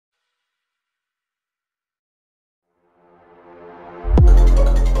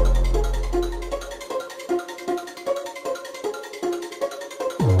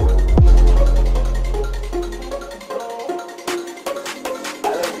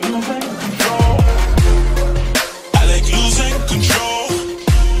I like losing control.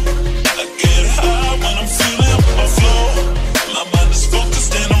 I get high when I'm feeling my flow. My mind is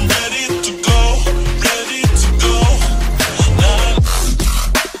focused and I'm ready to go. Ready to go. Nah,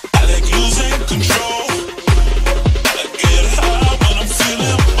 I like losing control. I get high when I'm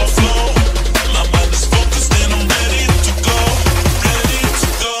feeling my flow. My mind is focused and I'm ready to go. Ready to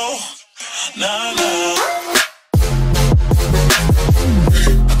go. Nah, nah.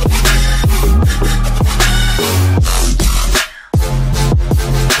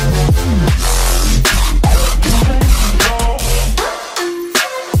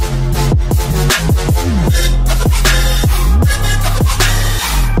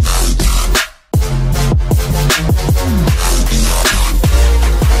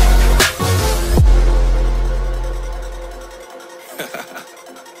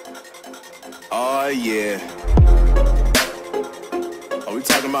 Oh yeah. Are we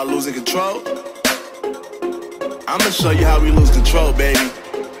talking about losing control? I'ma show you how we lose control, baby.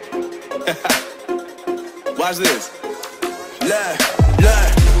 Watch this. Look,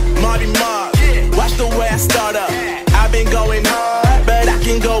 Marty Mark. Watch the way I start up. I've been going hard, but I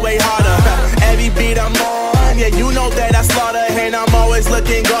can go way harder. Every beat I'm on, yeah, you know that I slaughter. And I'm always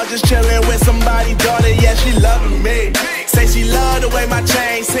looking gorgeous, chilling with somebody's daughter. Yeah, she loving me. Say she love the way my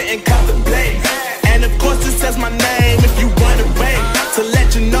chain sit and contemplate. And of course it says my name if you wondering. To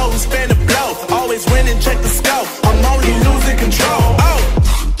let you know who's finna blow. Always winning, check the scope. I'm only losing control. Oh,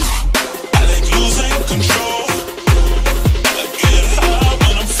 I like losing control. I get high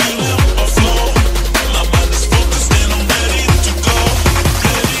when I'm feeling my flow. My mind is focused and I'm ready to go.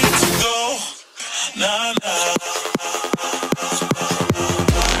 Ready to go. Nah, nah.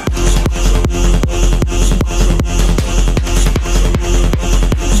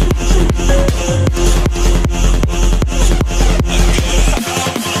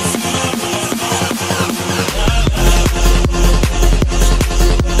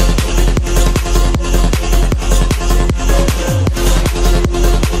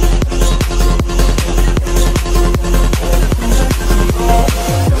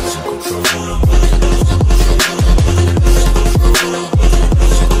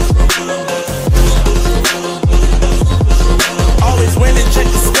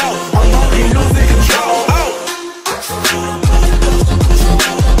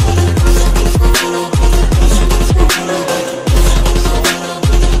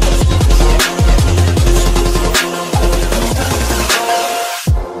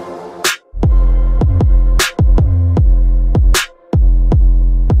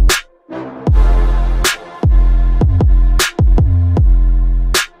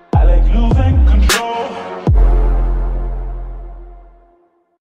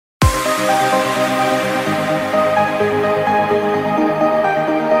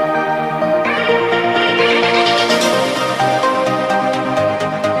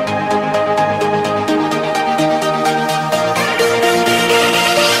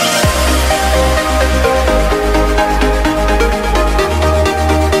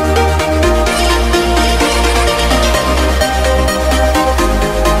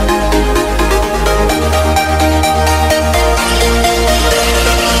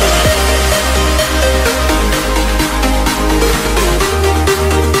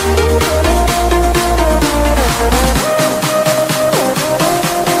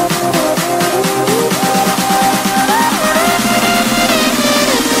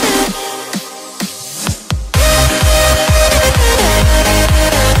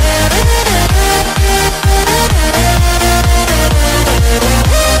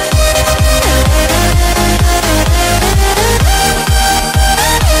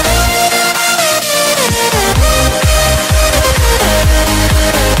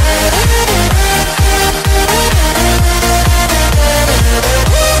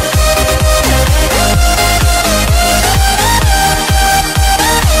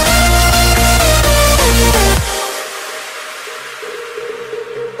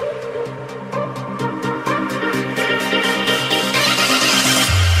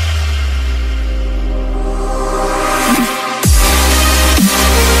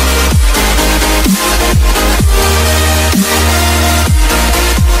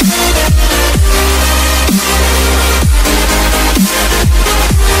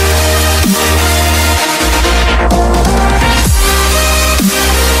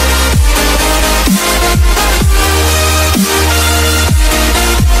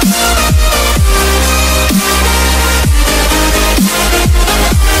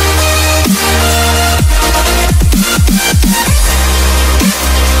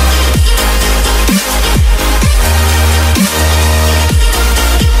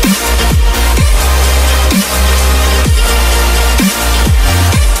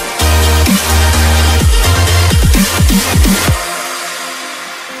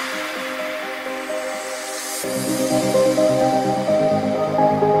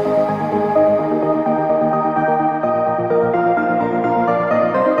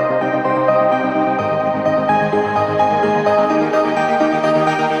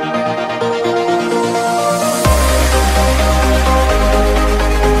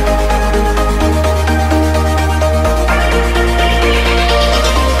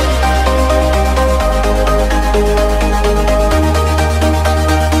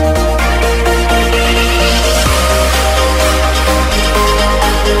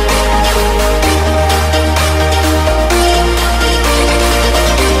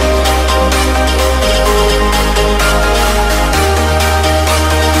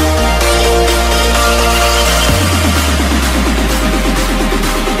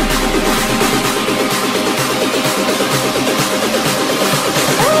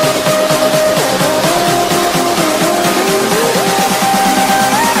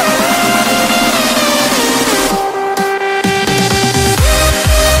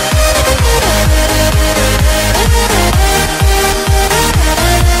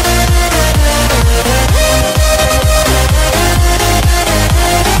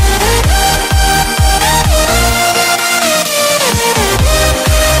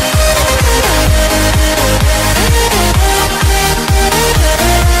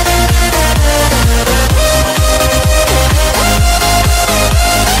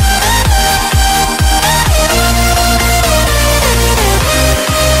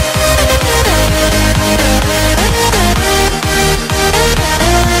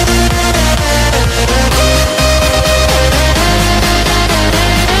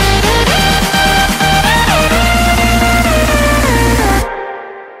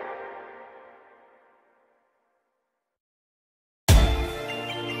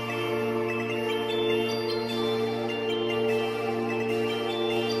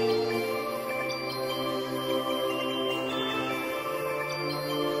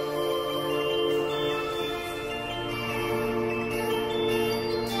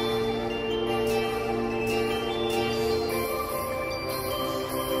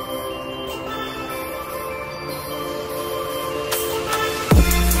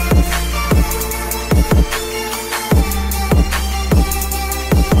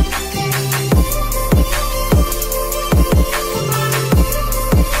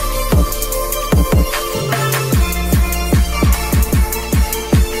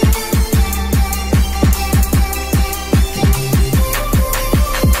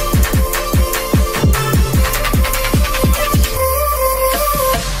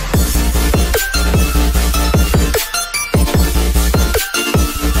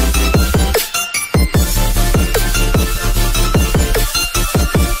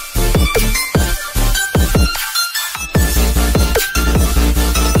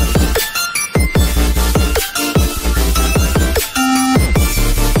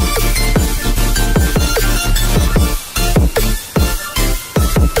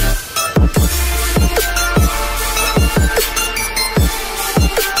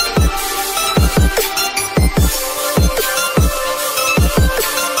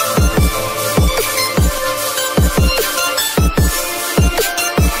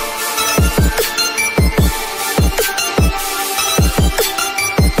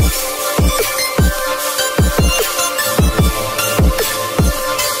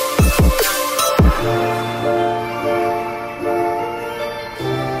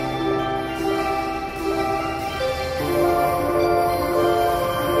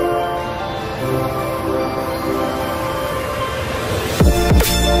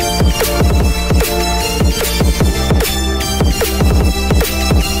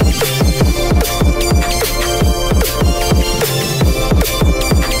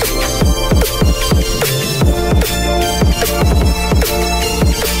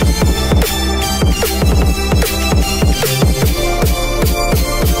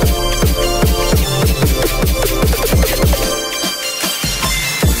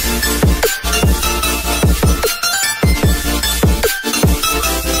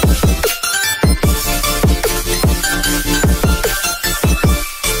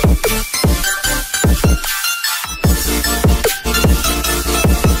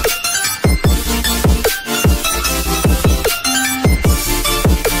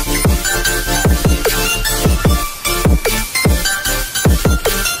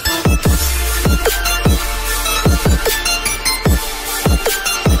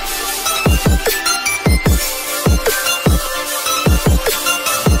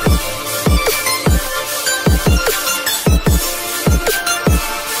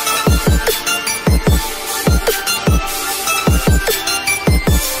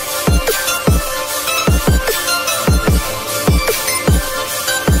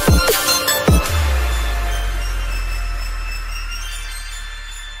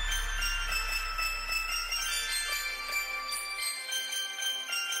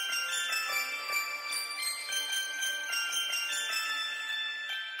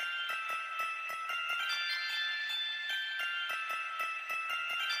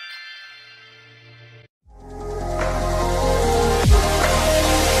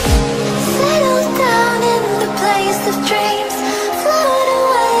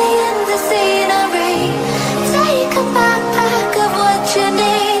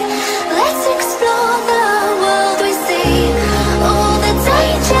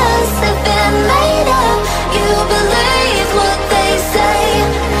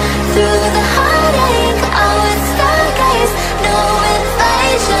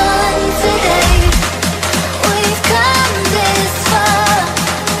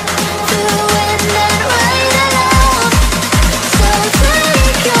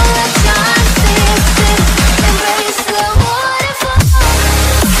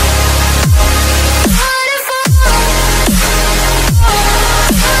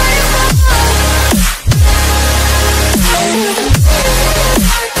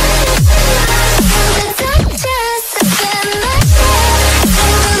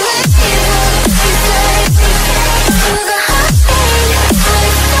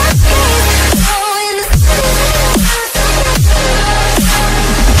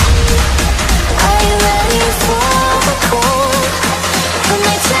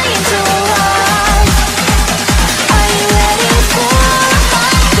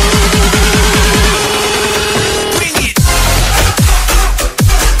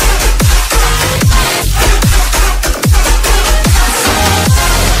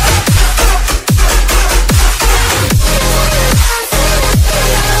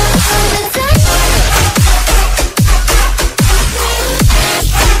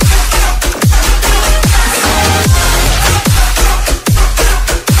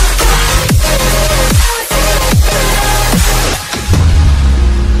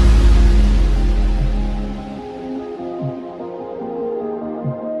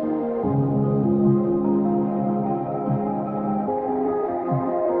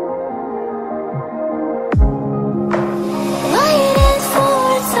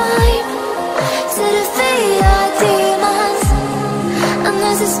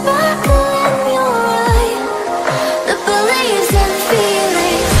 sparkle in your eye, the beliefs and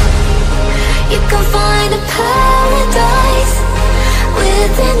feelings. You can find a paradise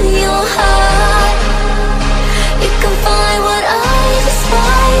within your heart. You can find what I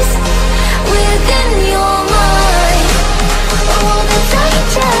despise within your mind. All the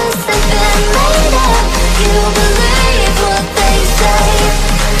dangers have been made up. You believe what they say.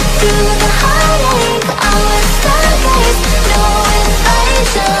 Through the heartache, I will stargaze. No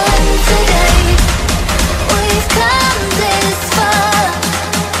invasion today. We've come this far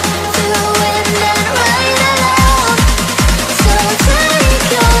to win and rain alone. So take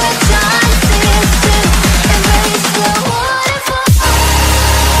your chances.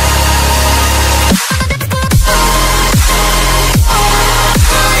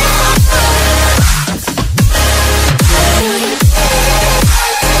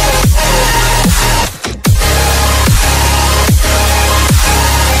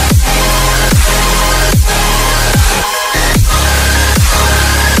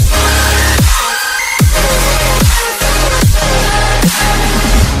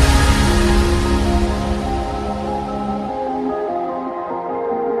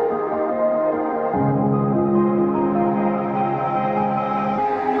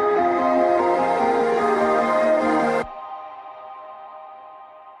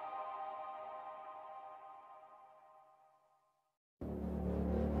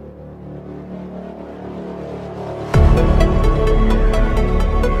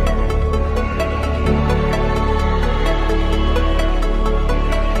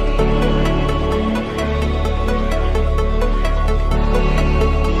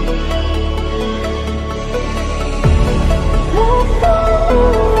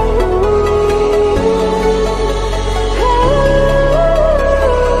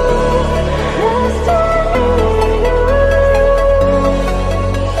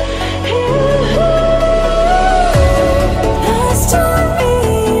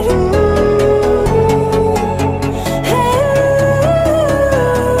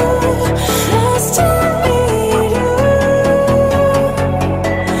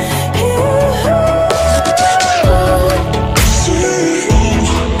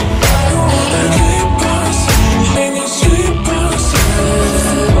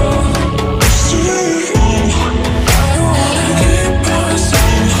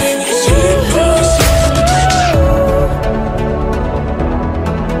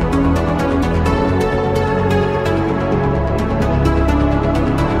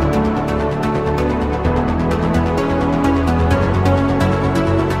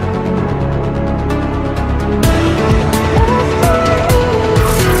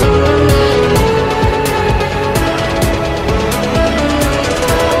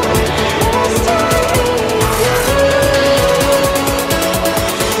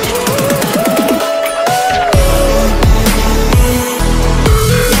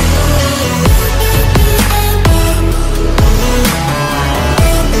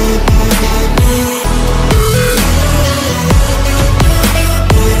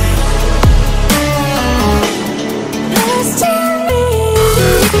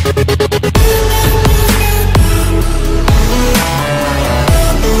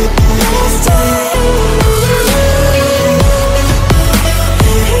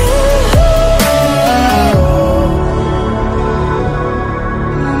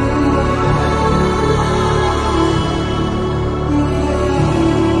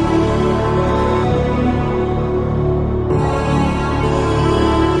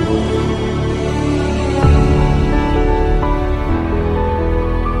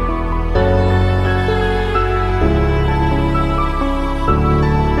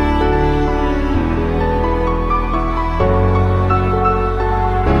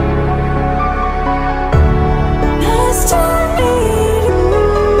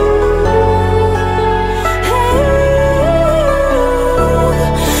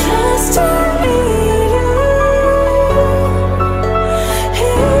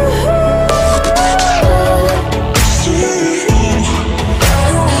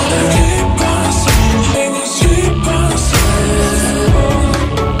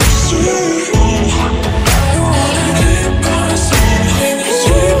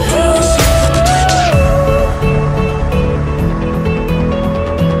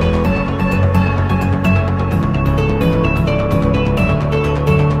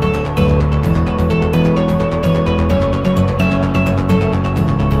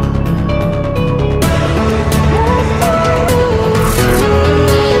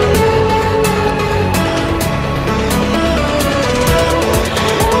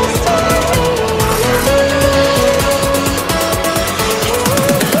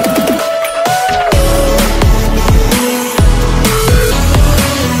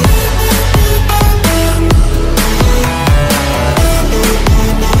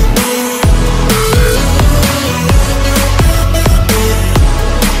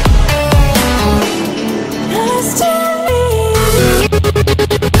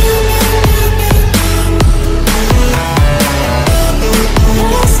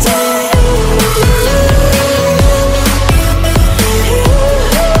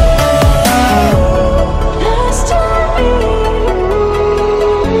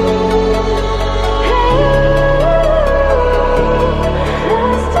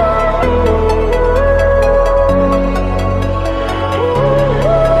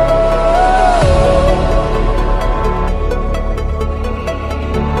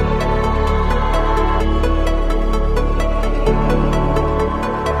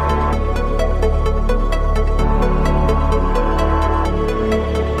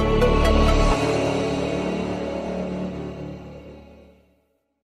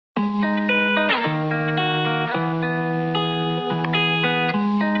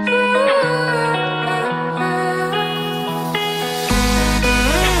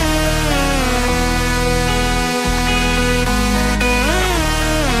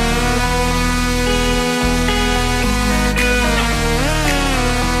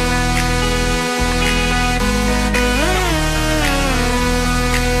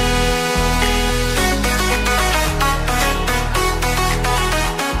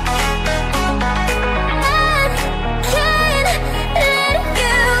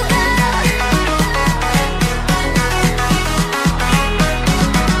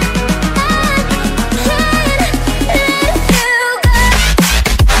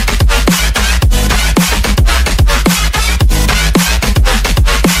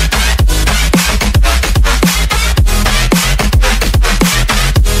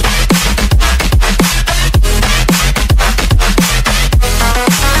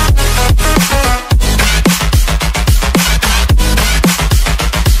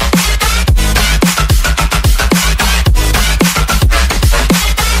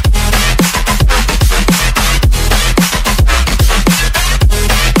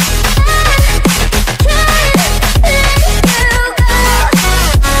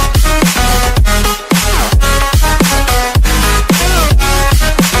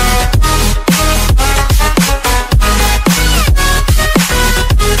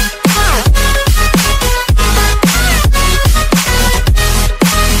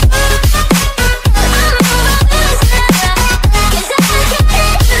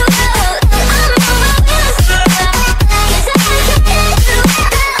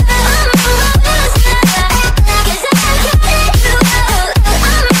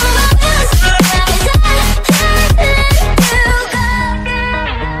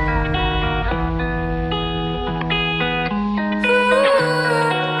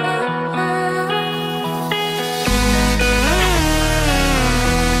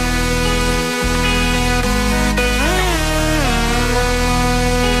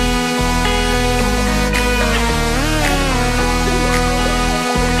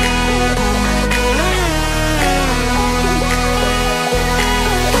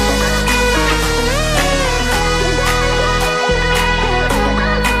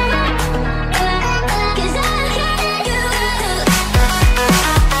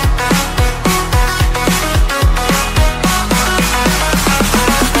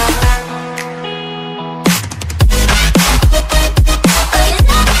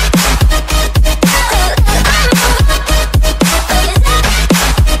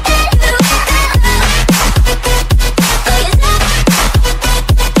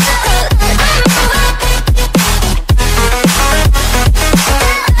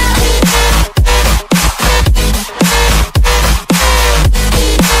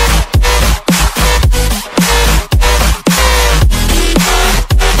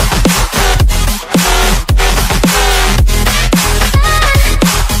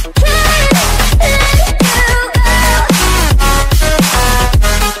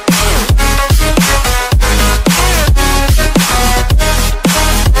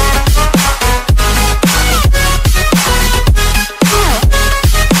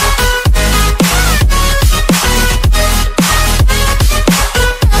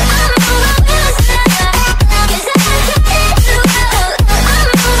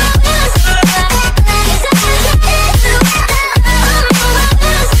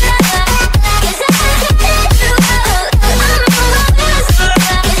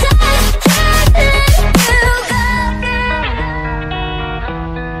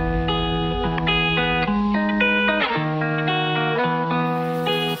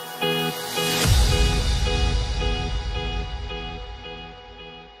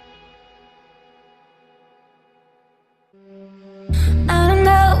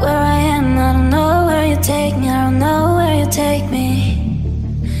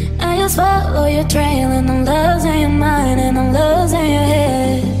 just follow your trail, and I'm losing your mind, and I'm losing your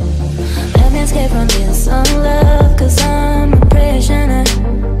head. Let me escape from this love, cause I'm a prisoner.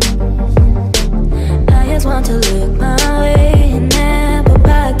 I just want to look my way and never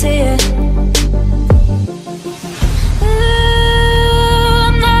back to you.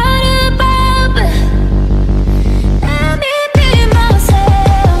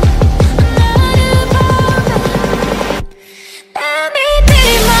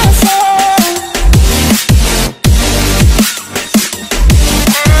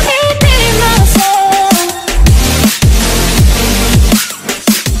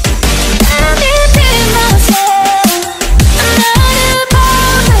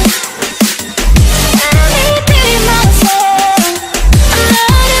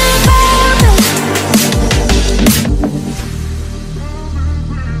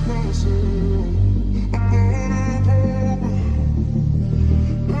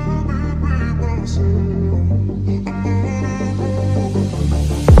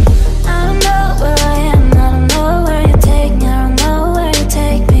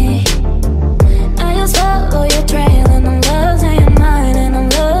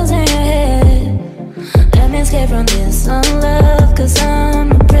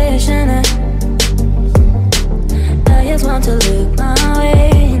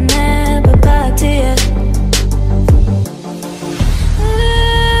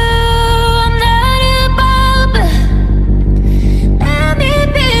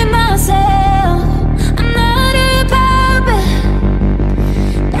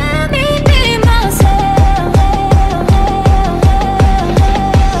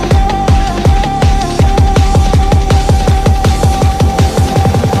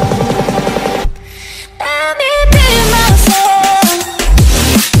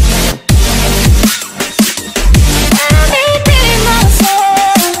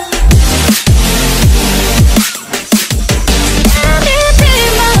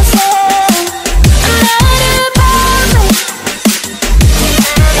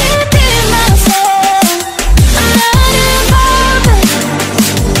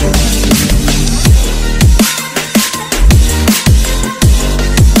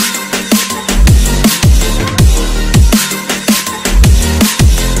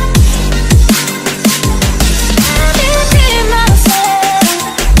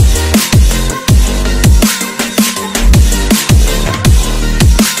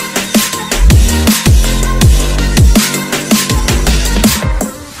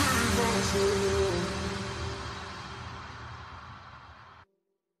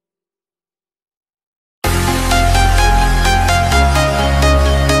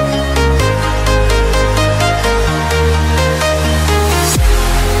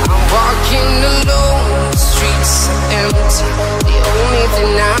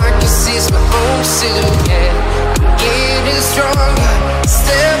 Tonight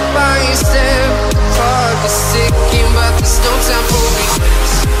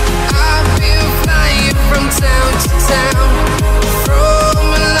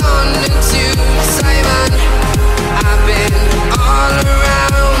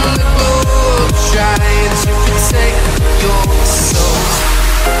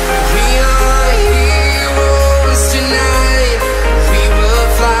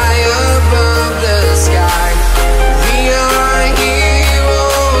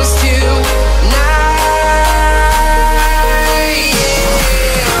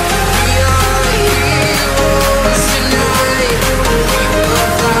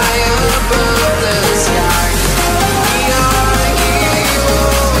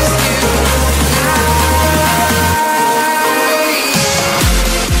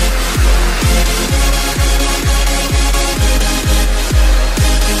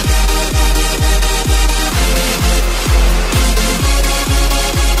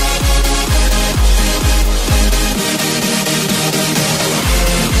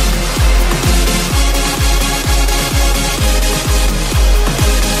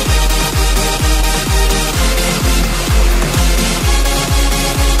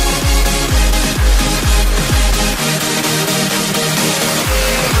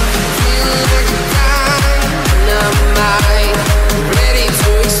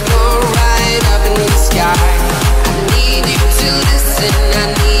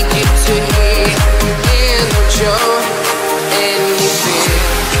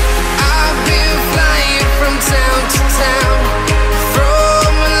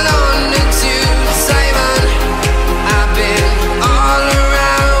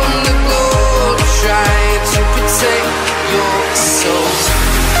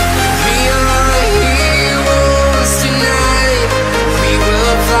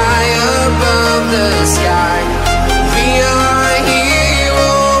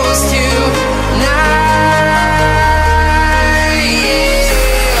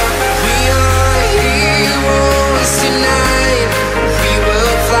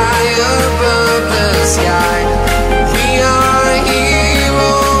sky. We are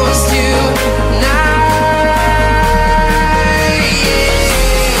heroes tonight.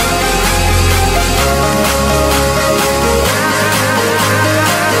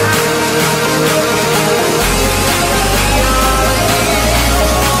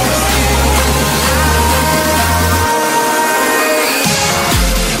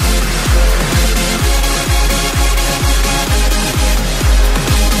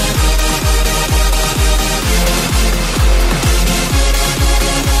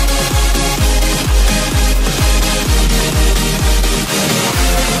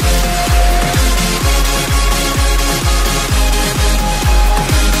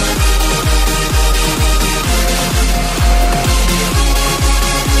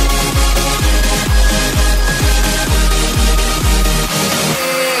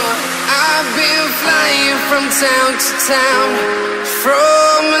 From town to town,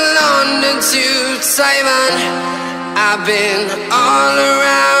 from London to Taiwan, I've been all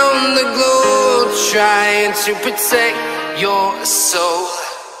around the globe trying to protect your soul.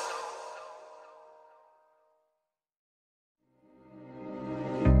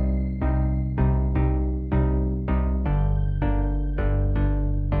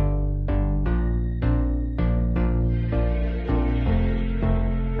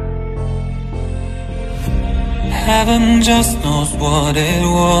 Heaven just knows what it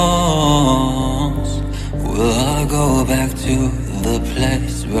wants. Will I go back to the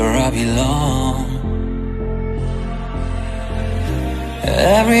place where I belong?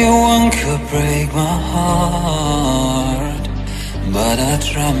 Everyone could break my heart, but I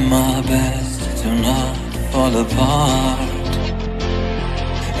try my best to not fall apart.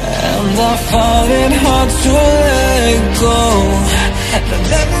 And I find it hard to let go. The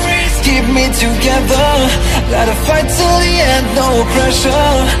memories keep me together. Gotta fight till the end, no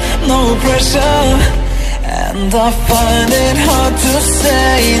pressure, no pressure. And I find it hard to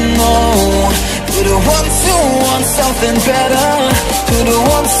say no to the ones who want something better, to the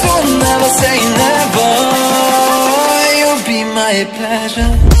ones who never say never. You'll be my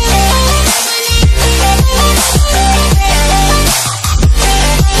pleasure.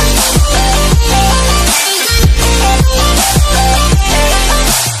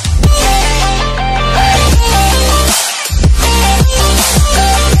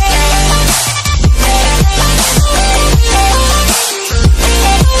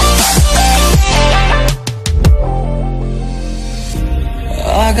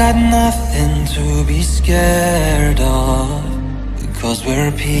 I got nothing to be scared of, because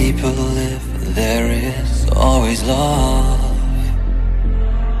where people live, there is always love.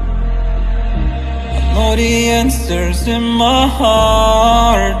 I know the answers in my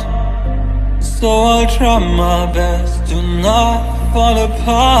heart, so I'll try my best to not fall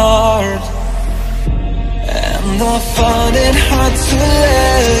apart. And I find it hard to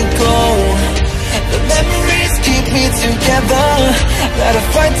let go. The memories keep me together. Gotta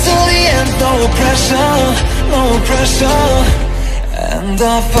fight till the end, no pressure, no pressure. And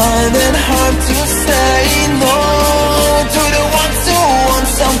I find it hard to say no to the ones who want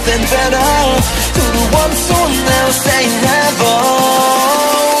something better, to the ones who never say never.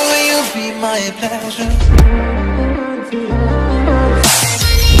 Will you be my pleasure?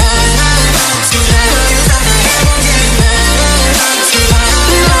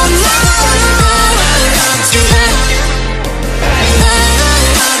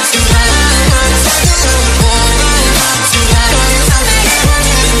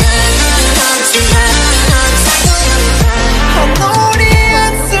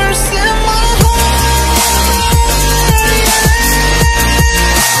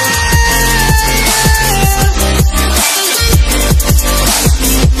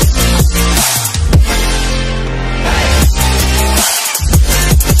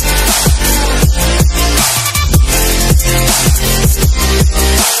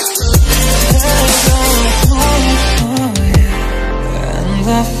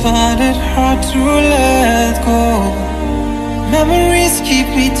 Find it hard to let go. Memories keep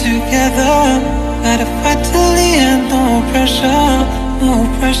me together. Gotta fight till the end, no pressure, no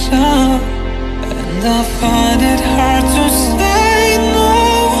pressure. And I find it hard to say no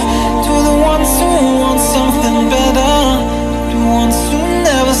to the ones who want something better, the ones who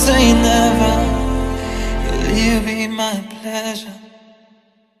never say never. Will you be my pleasure?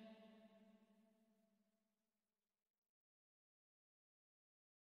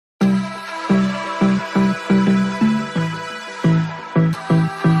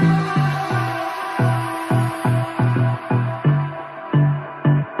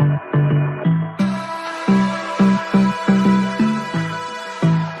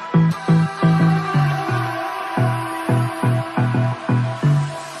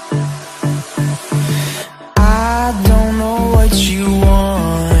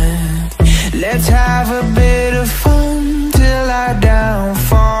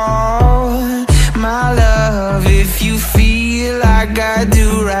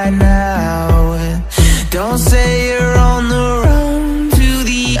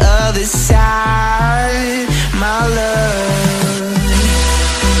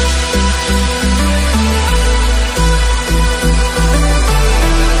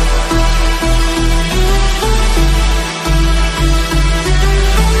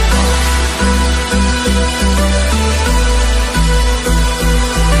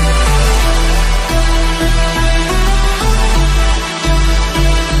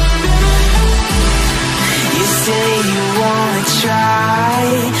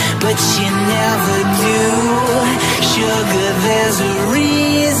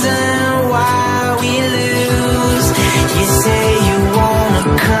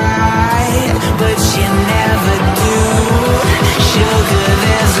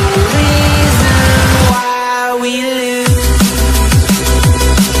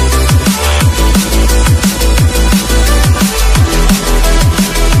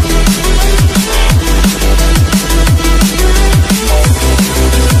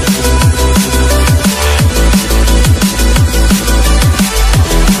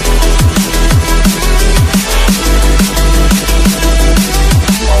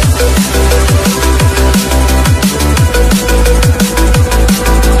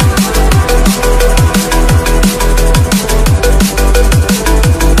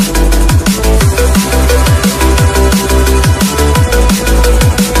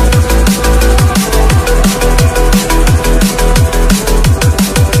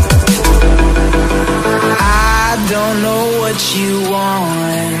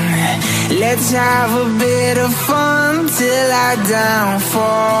 Let's have a bit of fun till I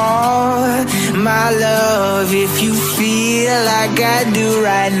downfall. My love, if you feel like I do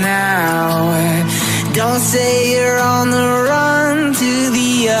right now, don't say you're on the run to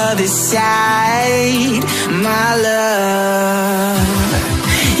the other side. My love,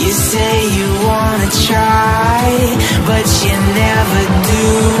 you say you wanna try, but you never do.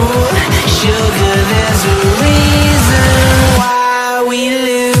 Sugar, there's a reason why we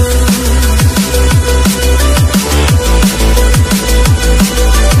lose.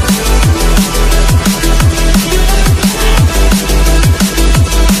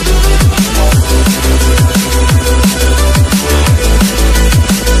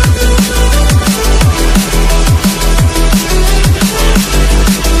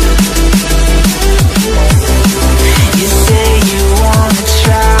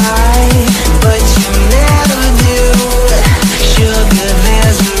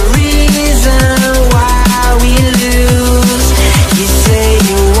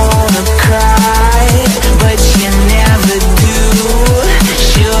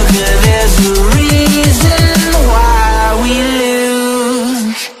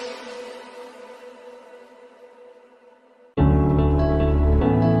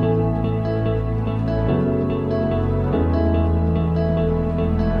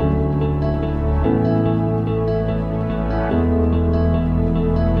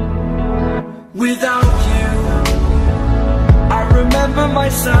 Without you, I remember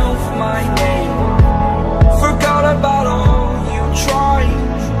myself, my name. Forgot about all you tried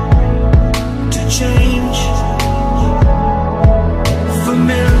to change.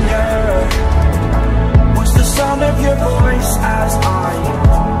 Familiar was the sound of your voice as I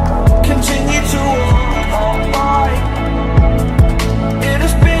continue to walk on by. It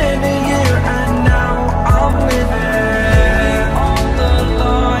has been a year and now I'm living.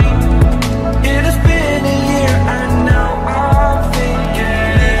 It has been a year and now I'm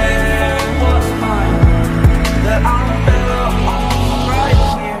thinking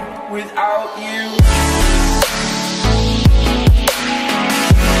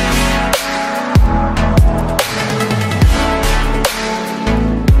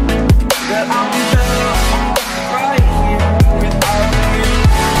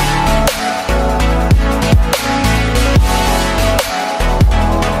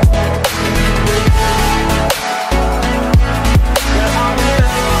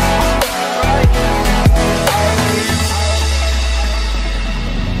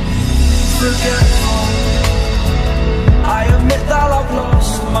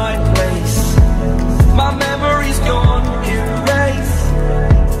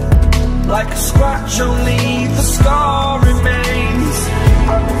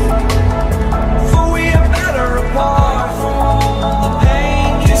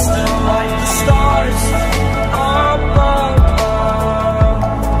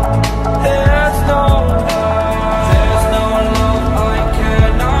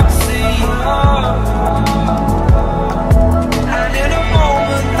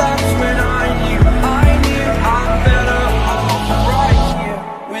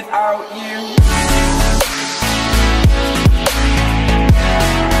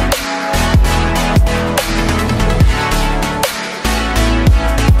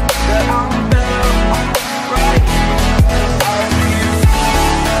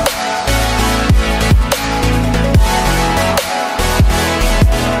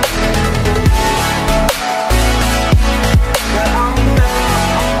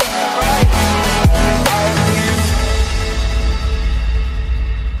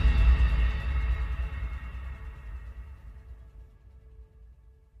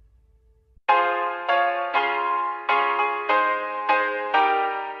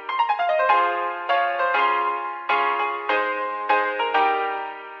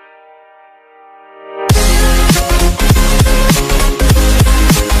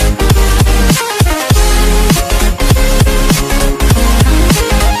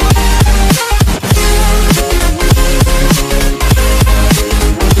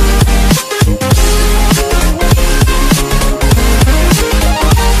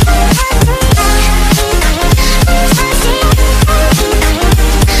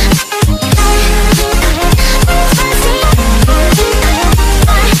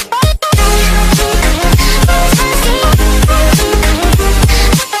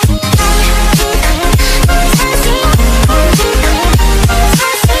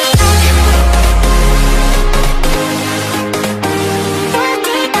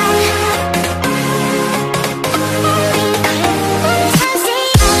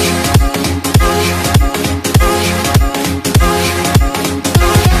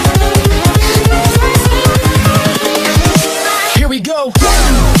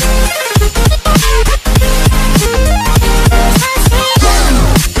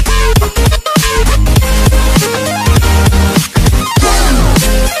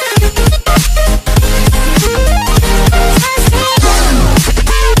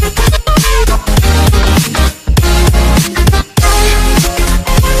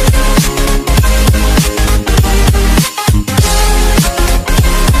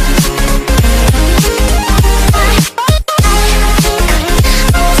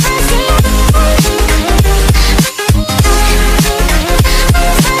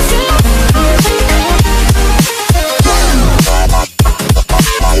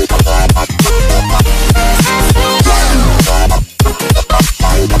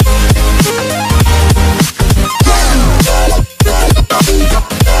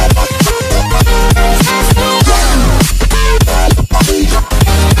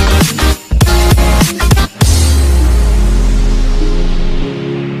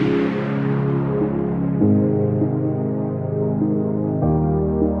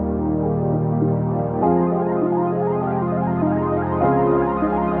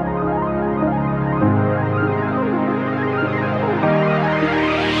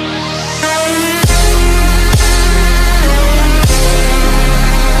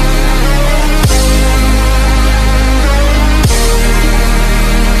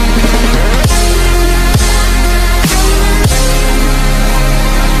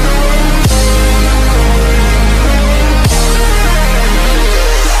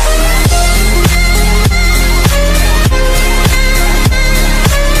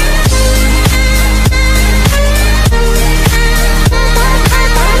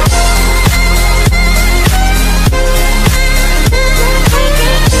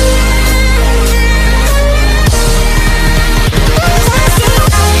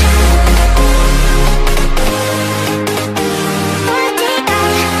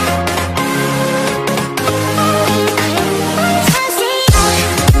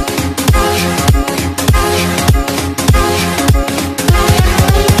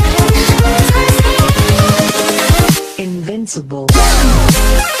invincible.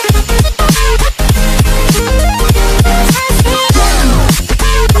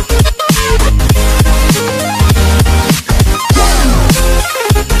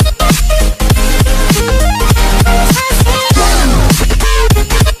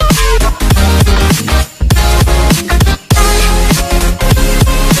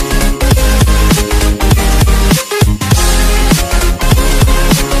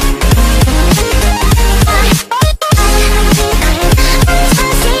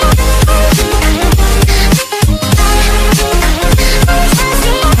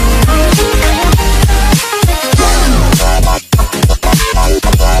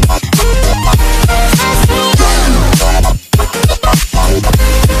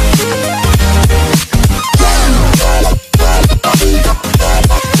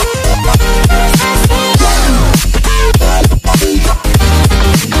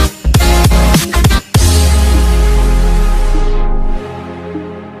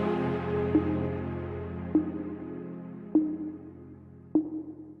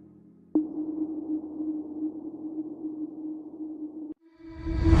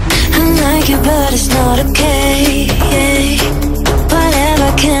 But it's not okay, yeah.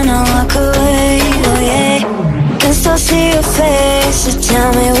 Whatever, can I walk away, oh yeah. Can still see your face, so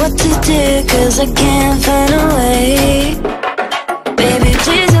tell me what to do, cause I can't find a way. Baby,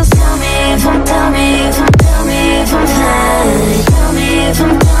 please just tell me if I'm, tell me if I'm, tell me if I'm fine. Tell me if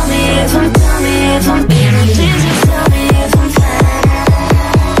I'm, tell me if I'm, tell me if I'm, baby, please just tell me if I'm fine.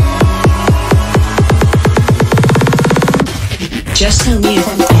 Just tell me if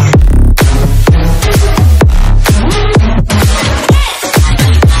I'm fine.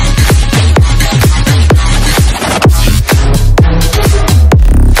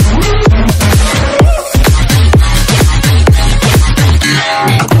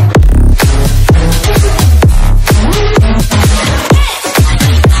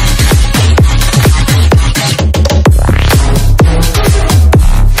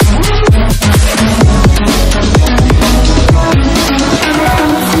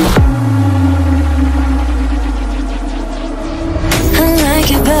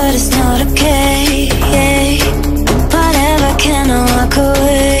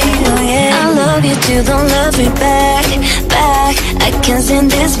 Don't love me back, back. I can't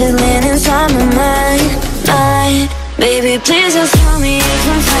stand this feeling inside my mind. Baby, please just tell me if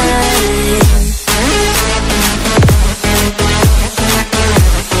I'm fine.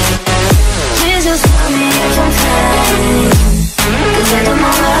 Please just tell me if I'm fine. Cause I don't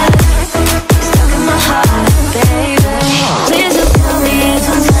know why it's stuck in my heart, baby. Please just tell me if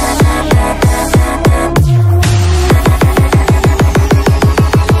I'm fine.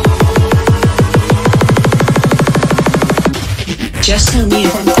 Just tell me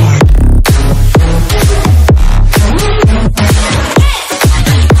if I'm fine.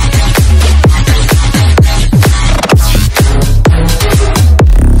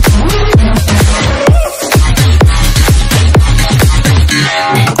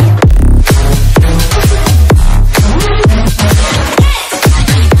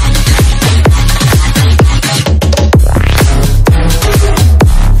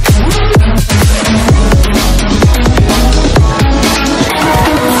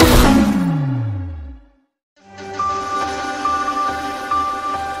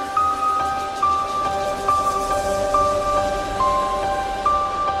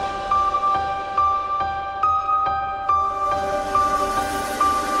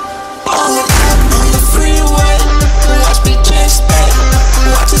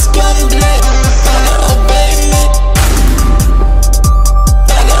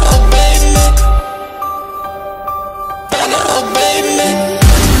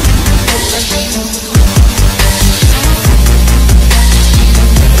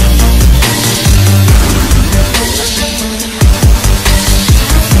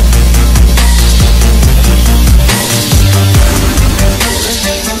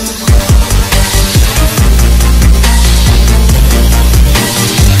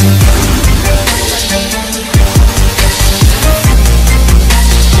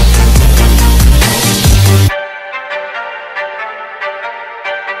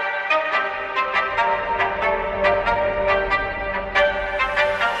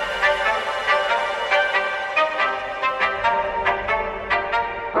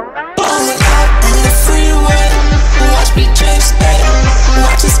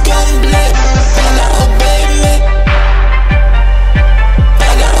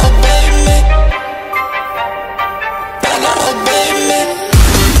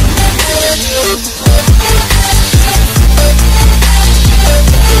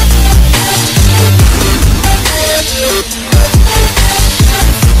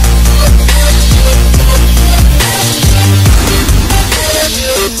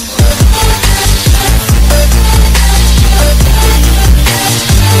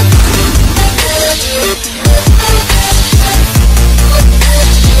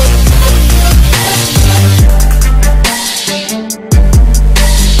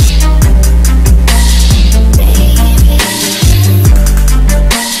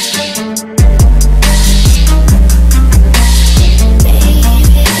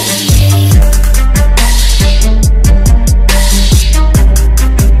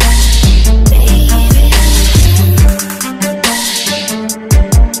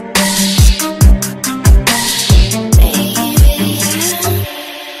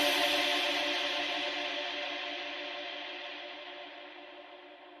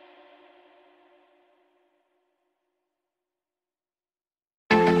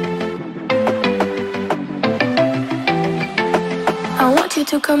 you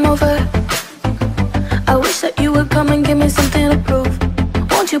to come over. I wish that you would come and give me something to prove.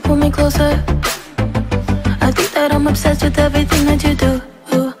 Won't you pull me closer? I think that I'm obsessed with everything that you do.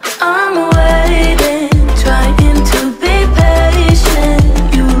 I'm waiting, trying to be patient.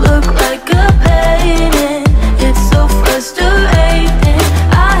 You look like a painting. It's so frustrating.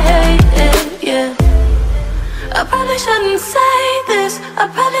 I hate it, yeah. I probably shouldn't say this. I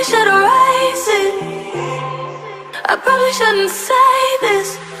probably should erase it. I probably shouldn't say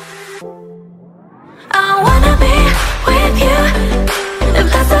this. I wanna be with you. If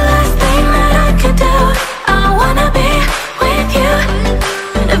that's the last thing that I could do, I wanna be with you.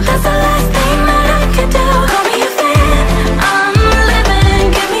 If that's the last thing that I could do, call me a fan. I'm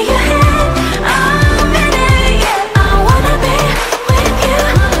living, give me your hand. I'm in it, yeah. I wanna be with you.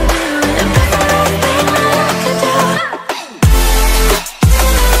 If that's the last thing that I could do.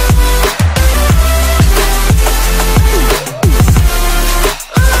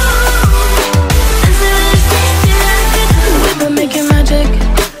 We've been making magic,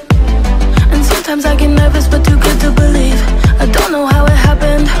 and sometimes I get nervous but too good to believe. I don't know how it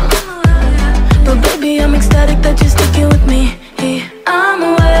happened, but baby I'm ecstatic that you're sticking with me. I'm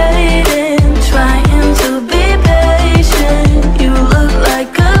waiting, trying to be patient. You look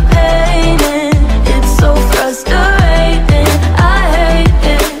like a painting. It's so frustrating. I hate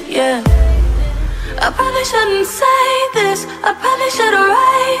it, yeah. I probably shouldn't say this. I probably should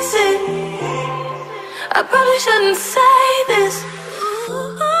erase it. I probably shouldn't say this.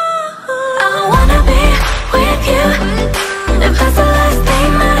 I wanna be with you. If that's the last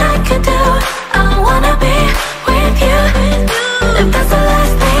thing that I could do, I wanna be with you. If that's the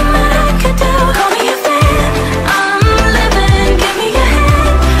last thing that I could do, call me a fan. I'm living, give me your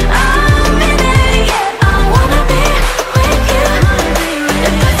hand. I'm in it, yeah. I wanna be with you.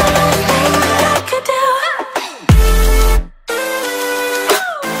 If that's the last thing that I could do.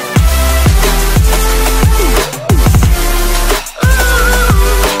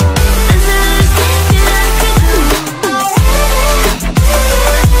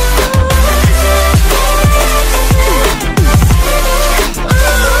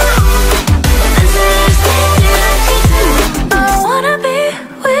 I wanna be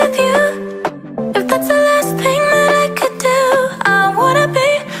with you. If that's the last thing that I could do, I wanna be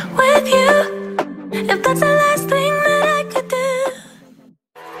with you. If that's the last thing that I could do.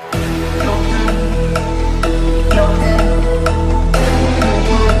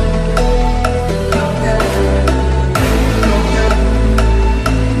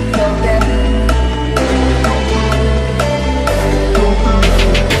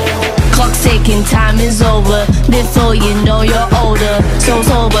 Clock's ticking, time is over. Before you know you're older. So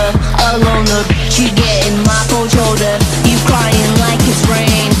sober, alone, the you getting my cold shoulder. You crying like it's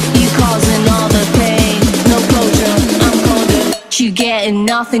rain. You causing all the pain. No closure, I'm colder. You getting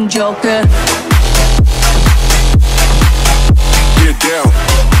nothing, Joker. Get down.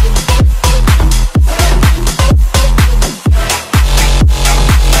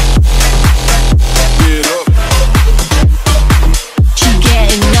 Get up. You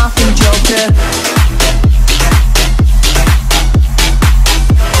getting nothing, Joker.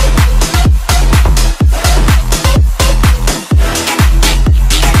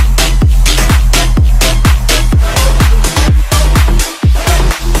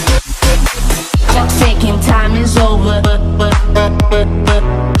 Clock's ticking, time is over.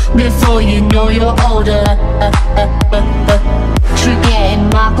 Before you know you're older. You getting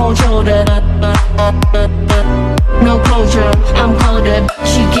my cold shoulder. No closure, I'm colder.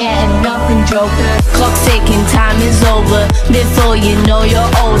 She getting nothing, Joker. Clock's ticking, time is over. Before you know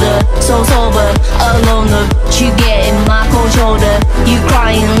you're older. So sober, alone, you getting my cold shoulder. You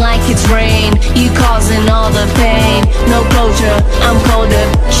crying like it's rain. You causing all the pain. No closure, I'm colder.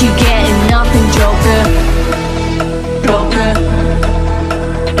 She getting nothing, Joker. Joker.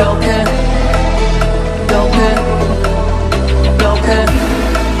 Joker. Joker. Joker.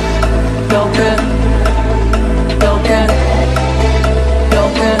 Joker. Joker.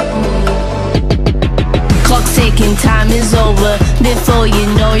 Joker. Clock's ticking, time is over. Before you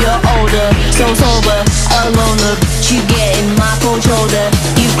know you're older. So sober, alone, you getting my cold shoulder.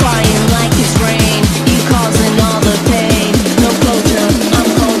 You crying like it's rain. You causing all the pain. No closure, I'm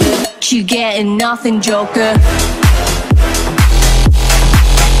colder. You getting nothing, Joker.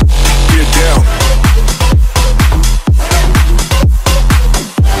 Get down.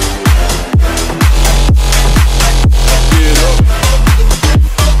 Get up.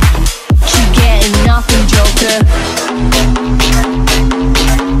 You getting nothing, Joker.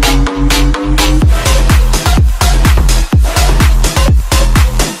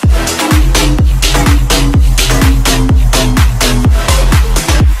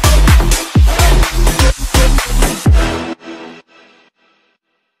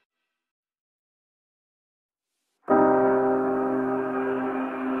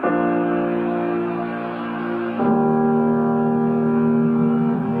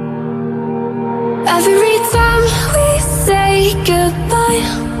 goodbye,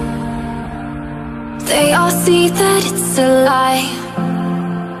 they all see that it's a lie.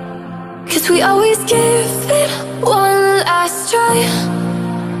 'Cause we always give it one last try.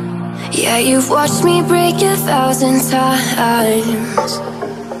 Yeah, you've watched me break 1,000 times.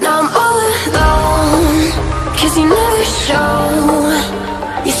 Now I'm all alone, 'cause you never show.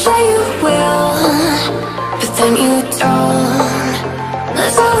 You say you will, but then you don't.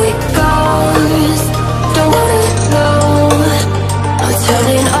 That's how it goes, don't wanna know. I'm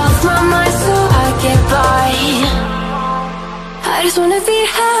turning off my mind so I get by. I just wanna be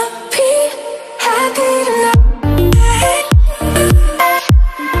happy, happy tonight.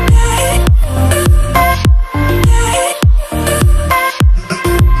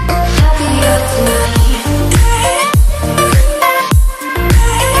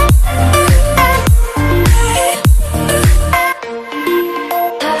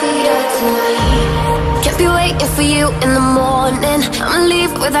 In the morning, I'ma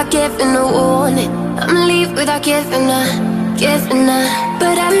leave without giving a warning. I'ma leave without giving a.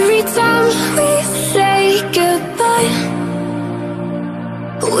 But every time we say goodbye,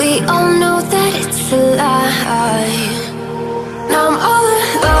 we all know that it's a lie. Now I'm all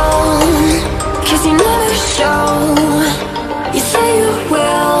alone, 'cause you never show. You say you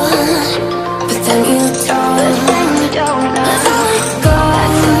will, but then you don't. That's how it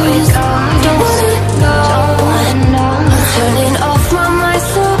goes, don't wanna know. Turning off my mind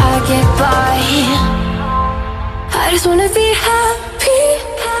so I get by. I just wanna be happy,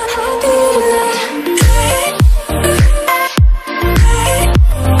 happy tonight.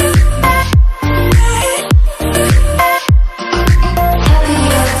 Happy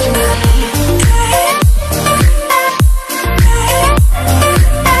tonight.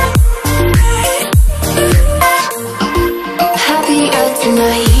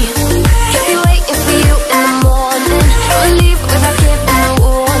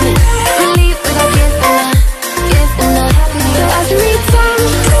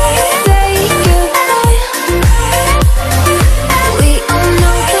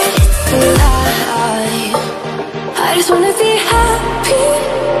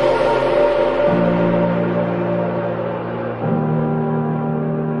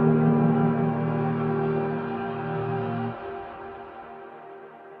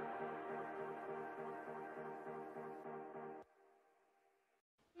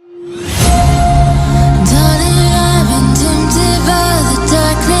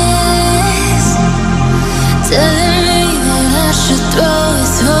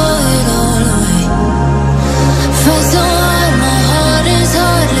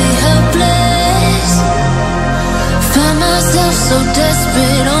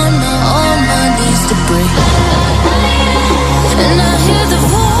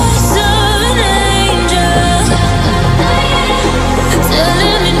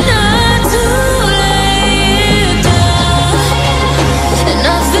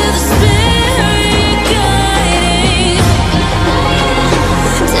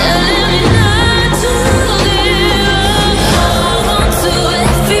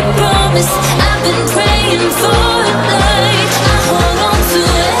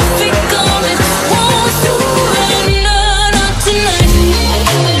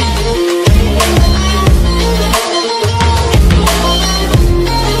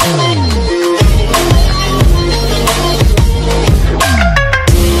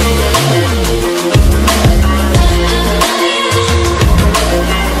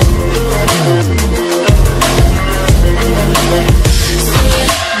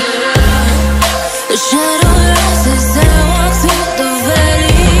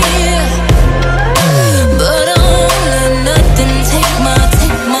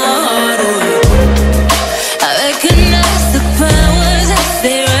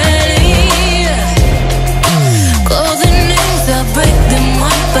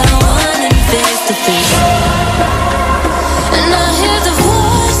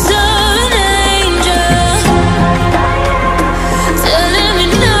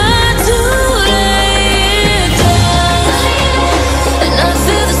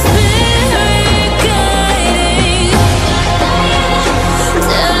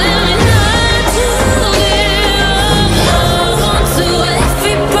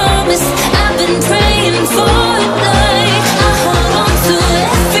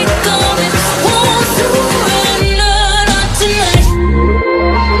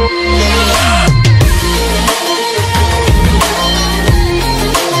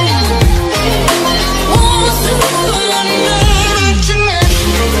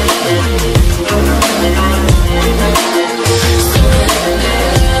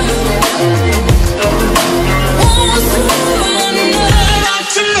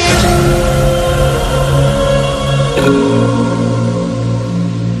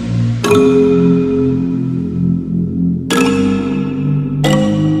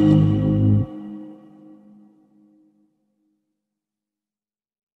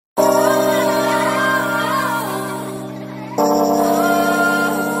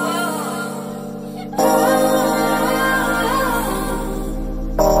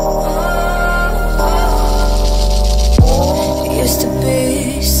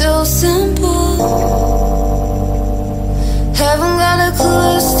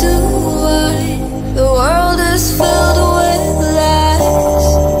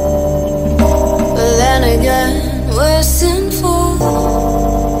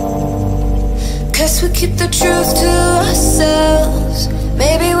 truth to ourselves.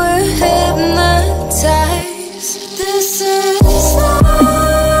 Maybe we're hypnotized. This is life.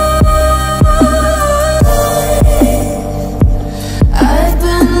 I've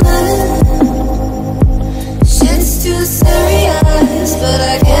been living. Shit's too serious, but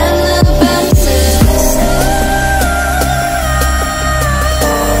I can't abandon this.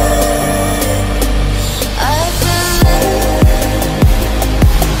 I've been living,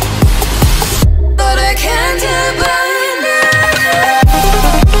 but I can't abandon it.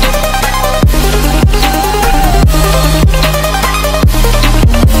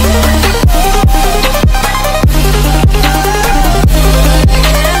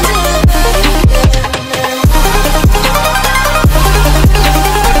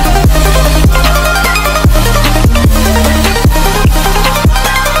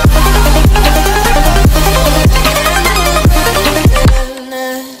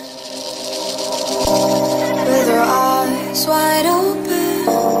 With our eyes wide open,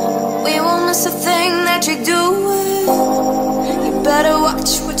 we won't miss a thing that you're doing. You better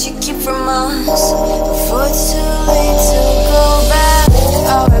watch what you keep from us before it's too late to go back.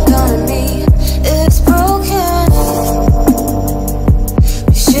 Our economy is broken.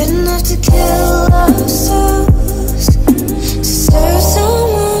 We shouldn't have to kill ourselves to serve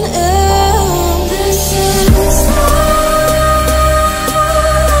someone else. This is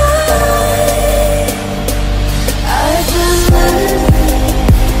I've been living,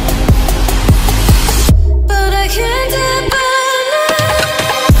 but I can't abandon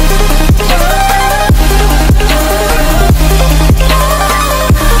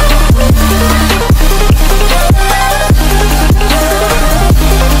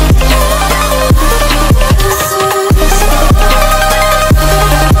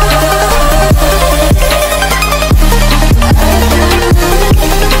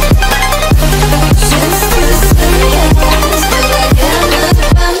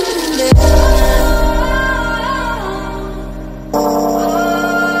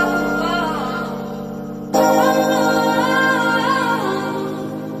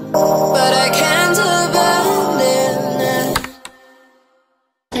but I can't abandon it.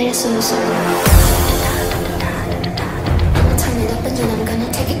 Play a solo song. I'ma turn it up and then I'm gonna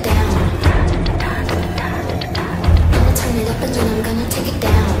take it down. I'ma turn it up and then I'm gonna take it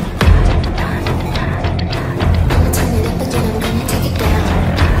down. I'ma turn it up and then I'm gonna take it down.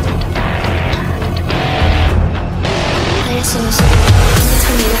 Play a solo song. I'ma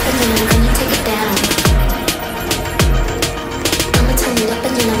turn it up and then I'm gonna take it down. I'ma turn it up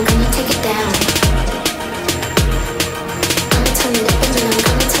and then I'm gonna take it down. I'ma turn it up and then I'm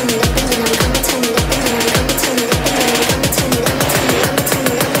gonna turn it up and then I'm gonna turn it up and then I'm gonna turn it up and then I'm gonna turn it up and then I'm gonna turn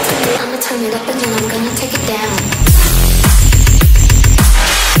it up and then I'ma turn it up and then I'm gonna take it down.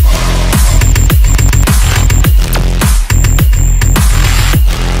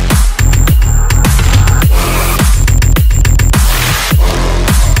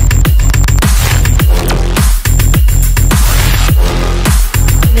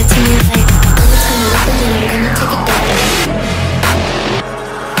 Give it to me like I'ma turn it up and then I'm gonna take it down.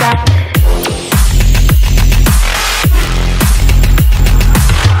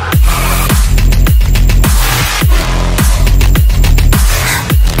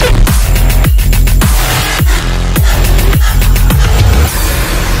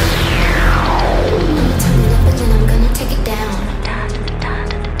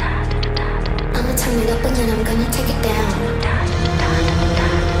 I'ma turn it up and then I'm gonna take it down.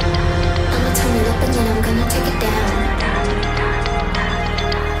 I'ma turn it up and then I'm gonna take it down.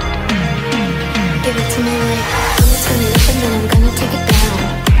 Give it to me like I'ma turn it up and then I'm gonna take it down.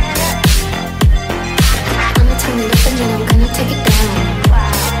 I'ma turn it up and then I'm gonna take it down.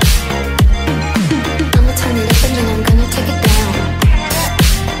 I'ma turn it up and then I'm gonna take it down.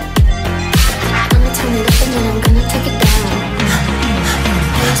 I'ma turn it up and then I'm gonna take it down.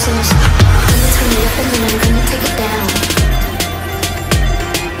 I'ma turn it up and then I'm gonna take it down.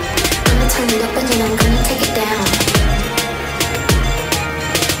 I'ma turn it up and then I'm gonna take it down.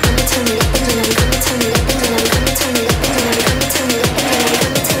 I'ma turn it up and then I'm gonna turn it up and then I'm gonna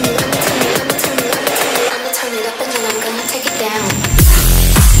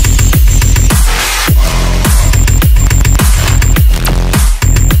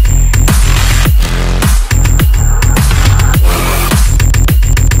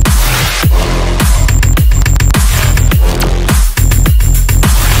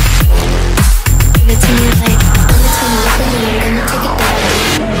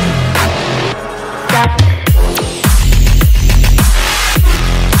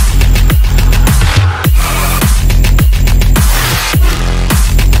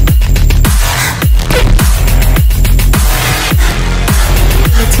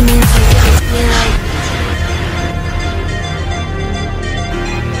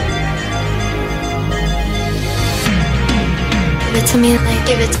to me like,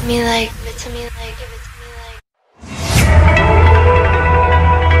 give it to me like, give it to me like, give it to me like.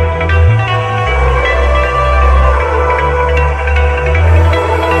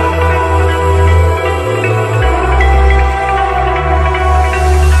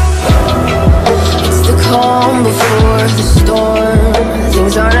 It's the calm before the storm.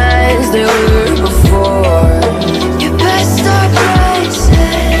 Things aren't as they were before. Your best start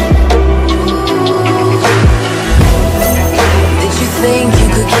rising. Did you think you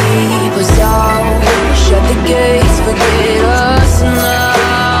could keep us out? Shut the gates, forget us now.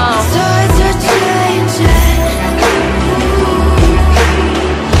 Tides are changing.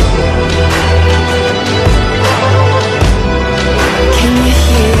 Can you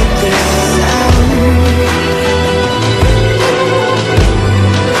hear this sound?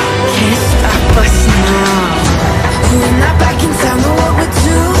 Can't stop us now. We're not back in town, know what we're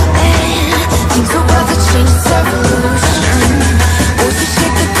doing. Things are about to change, it's evolution. Once you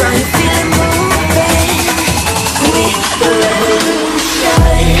shake the ground, you feel it moving. We're the revolution.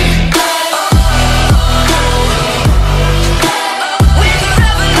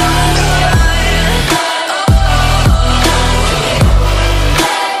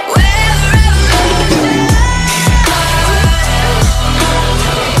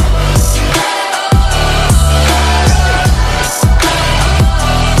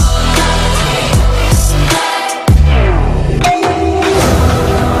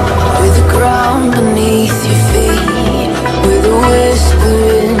 With the ground beneath your feet, with a whisper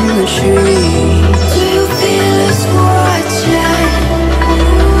in the trees. Do you feel us watching?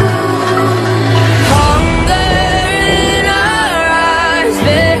 Hunger in our eyes,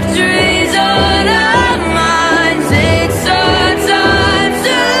 victories on our minds. It's our time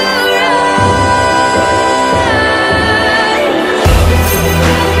to rise.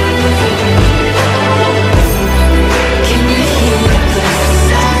 Can you hear the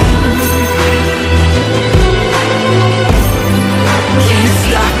sound? Can't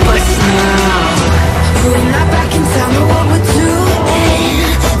stop us now. We're not back in town, know what we're doing.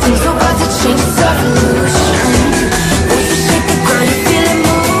 Things are about to change, it's evolution. Once you shake the ground, you feel it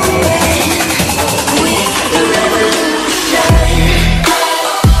moving. We're the revolution.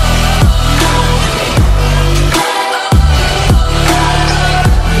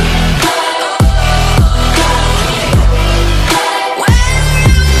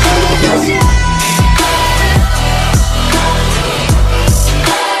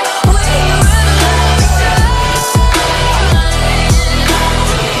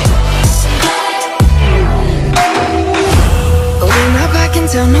 We're not back in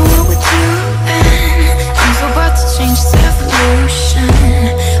town, know what we're doing. Things are about to change, it's evolution.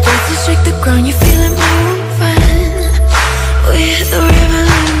 Once you shake the ground, you feel it moving. We're the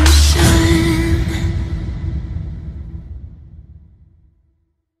revolution.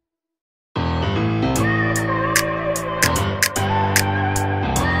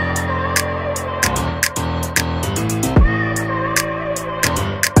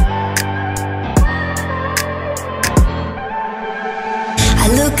 I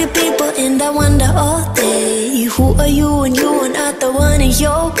look at people and I wonder all day, who are you and you are not the one in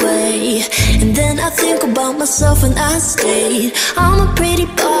your way. And then I think about myself and I stay. I'm a pretty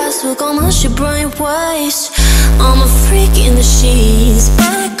boss, look on my shit bright ways. I'm a freak in the sheets,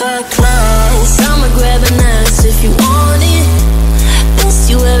 but I got class. I'ma grab an ass if you want it. Best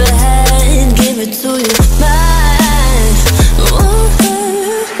you ever had, give it to you, man. Oh,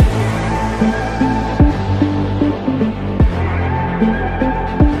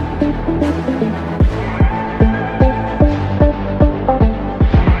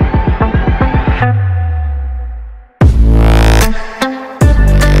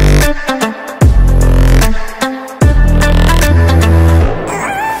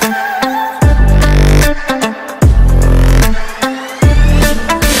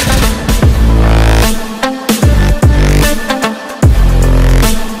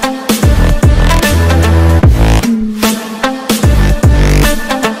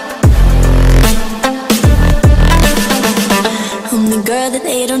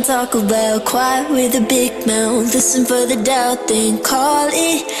 talk about, quiet with a big mouth. Listen for the doubt, then call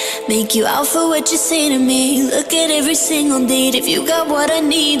it. Make you out for what you say to me. Look at every single date. If you got what I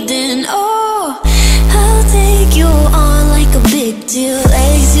need, then oh, I'll take you on like a big deal.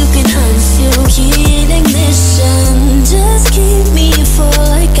 Legs you can unfeel, key in ignition. Just keep me full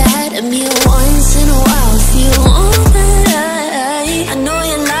like I had a meal once in a while. Feel alright. I know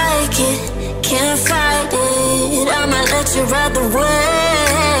you like it, can't fight it. I'ma let you ride the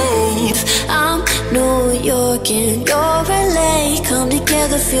wave. I'm New York and you're LA. Come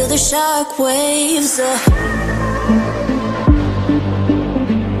together, feel the shock waves.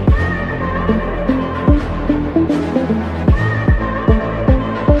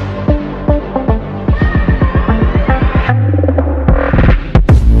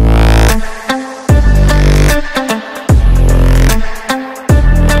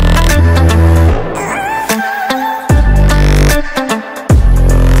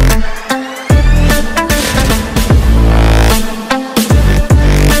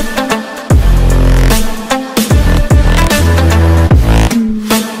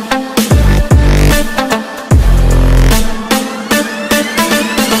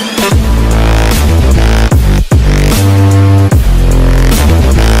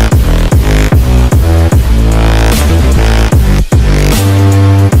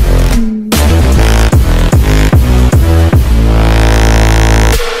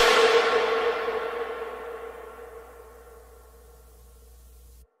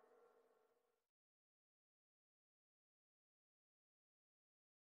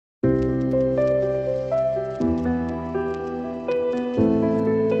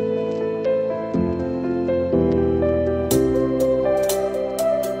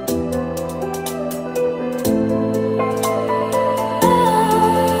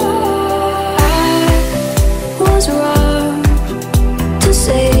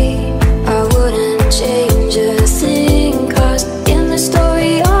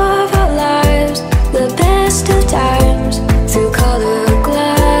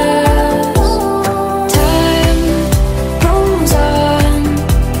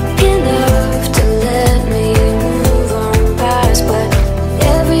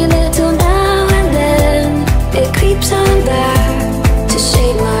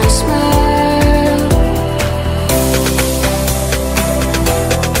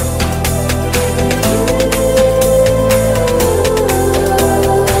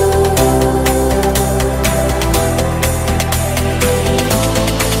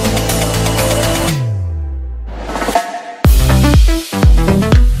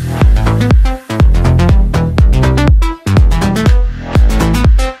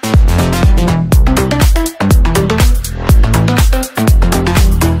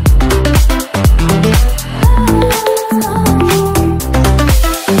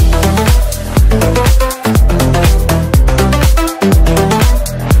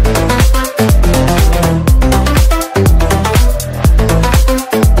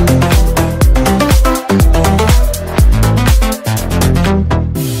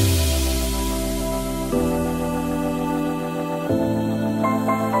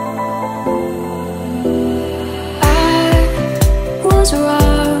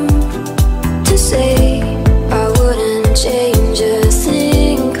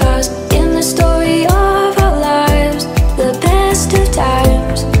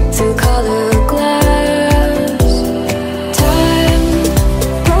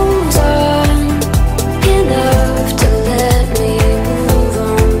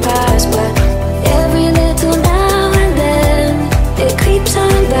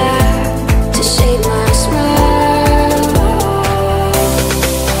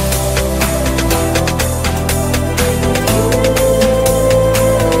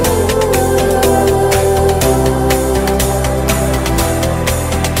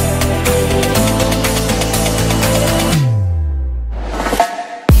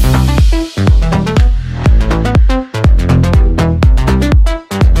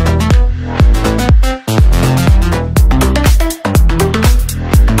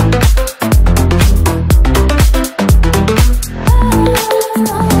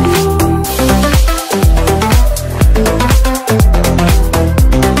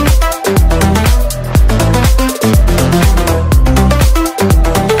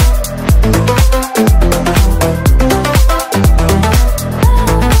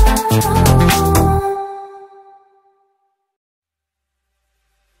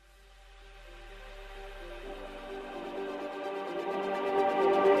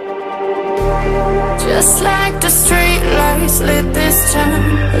 Just like the street lights lit this town,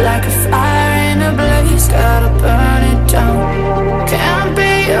 like a fire in a blaze, gotta burn it down. Can't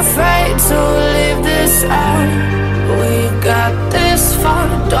be afraid to leave this out. We got this far,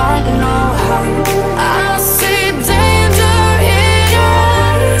 don't know how. I see danger in your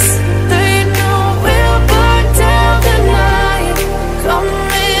eyes. They know we'll burn down the night.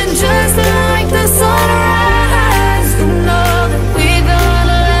 Coming just like the sunrise. You know that we're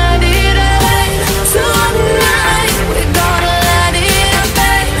gonna let it away. Tonight, we're gonna let it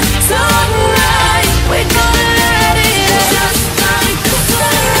away. Tonight, we're gonna let it away. Just like the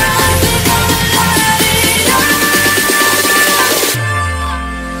sunrise, we're gonna let it away.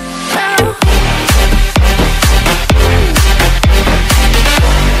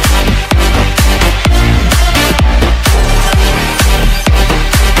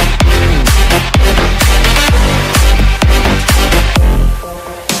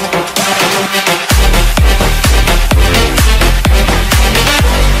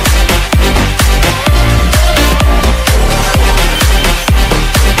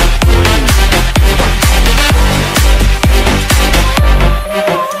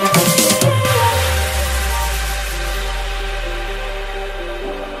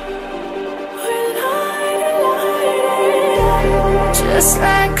 Just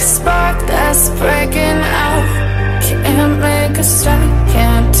like a spark that's breaking out. Can't make a stop,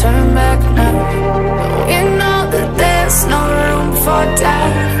 can't turn back now. We know that there's no room for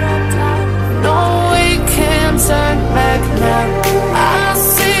doubt. No, we can't turn back now. I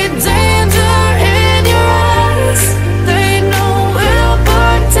see danger in your eyes. They know we'll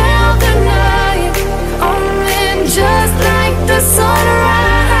burn down the night. Coming just like the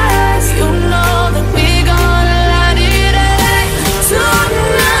sunrise. You know that we're gonna let it away.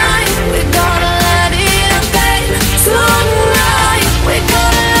 Tonight, we're gonna let it away. Tonight, we're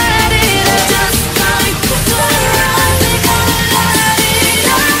gonna let it away. Just like the sunrise, we're gonna let it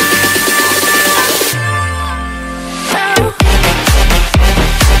away.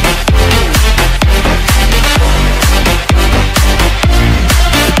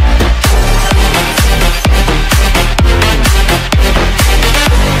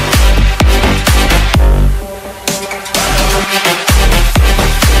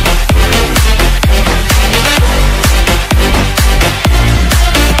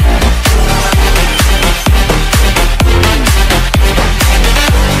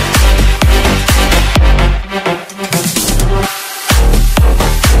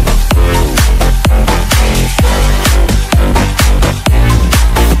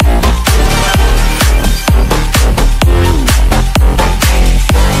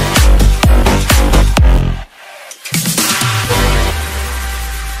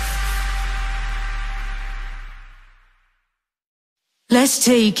 Let's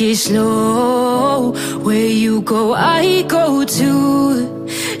take it slow. Where you go, I go too.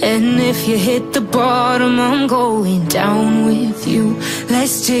 And if you hit the bottom, I'm going down with you.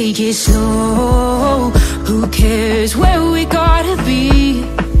 Let's take it slow. Who cares where we gotta be?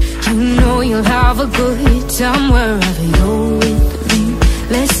 You know you'll have a good time wherever you're with me.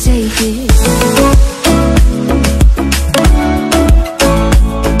 Let's take it.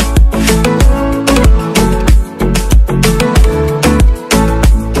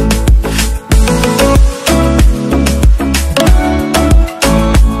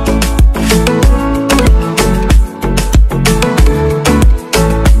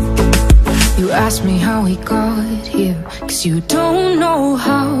 Ask me how we got here, 'cause you don't know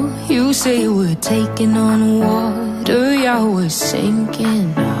how. You say we're taking on water, yeah, we're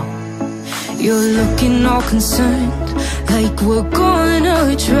sinking now. You're looking all concerned, like we're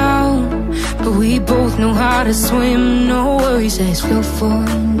gonna drown. But we both know how to swim, no worries, let's flow for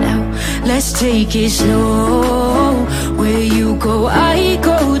now. Let's take it slow. Where you go, I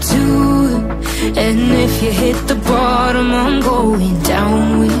go too. And if you hit the bottom, I'm going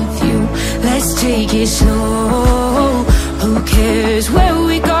down with you. Let's take it slow. Who cares where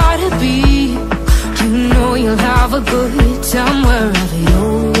we gotta be? You know you'll have a good time wherever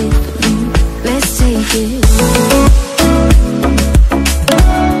you're with me. Let's take it.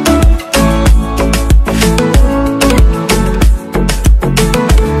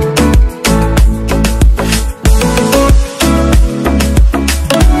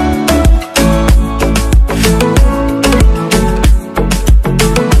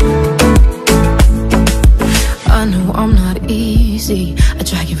 I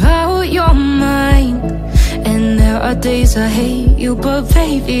drag you out your mind, and there are days I hate you, but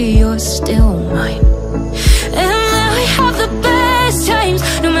baby, you're still mine. And then we have the best times,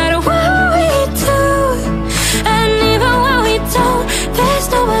 no matter what we do. And even when we don't, there's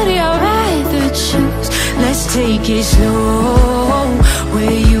nobody I'd rather choose.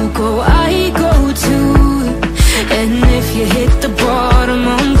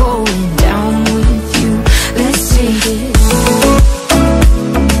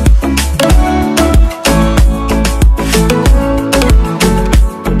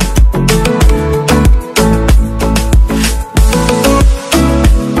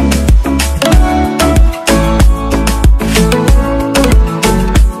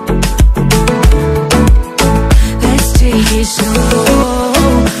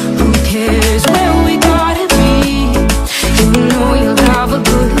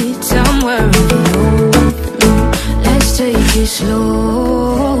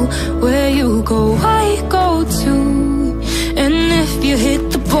 slow. Where you go, I go too. And if you hit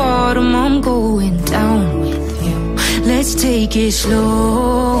the bottom, I'm going down with you. Let's take it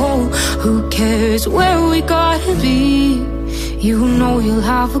slow. Who cares where we gotta be? You know you'll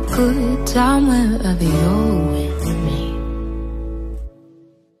have a good time wherever you're with me.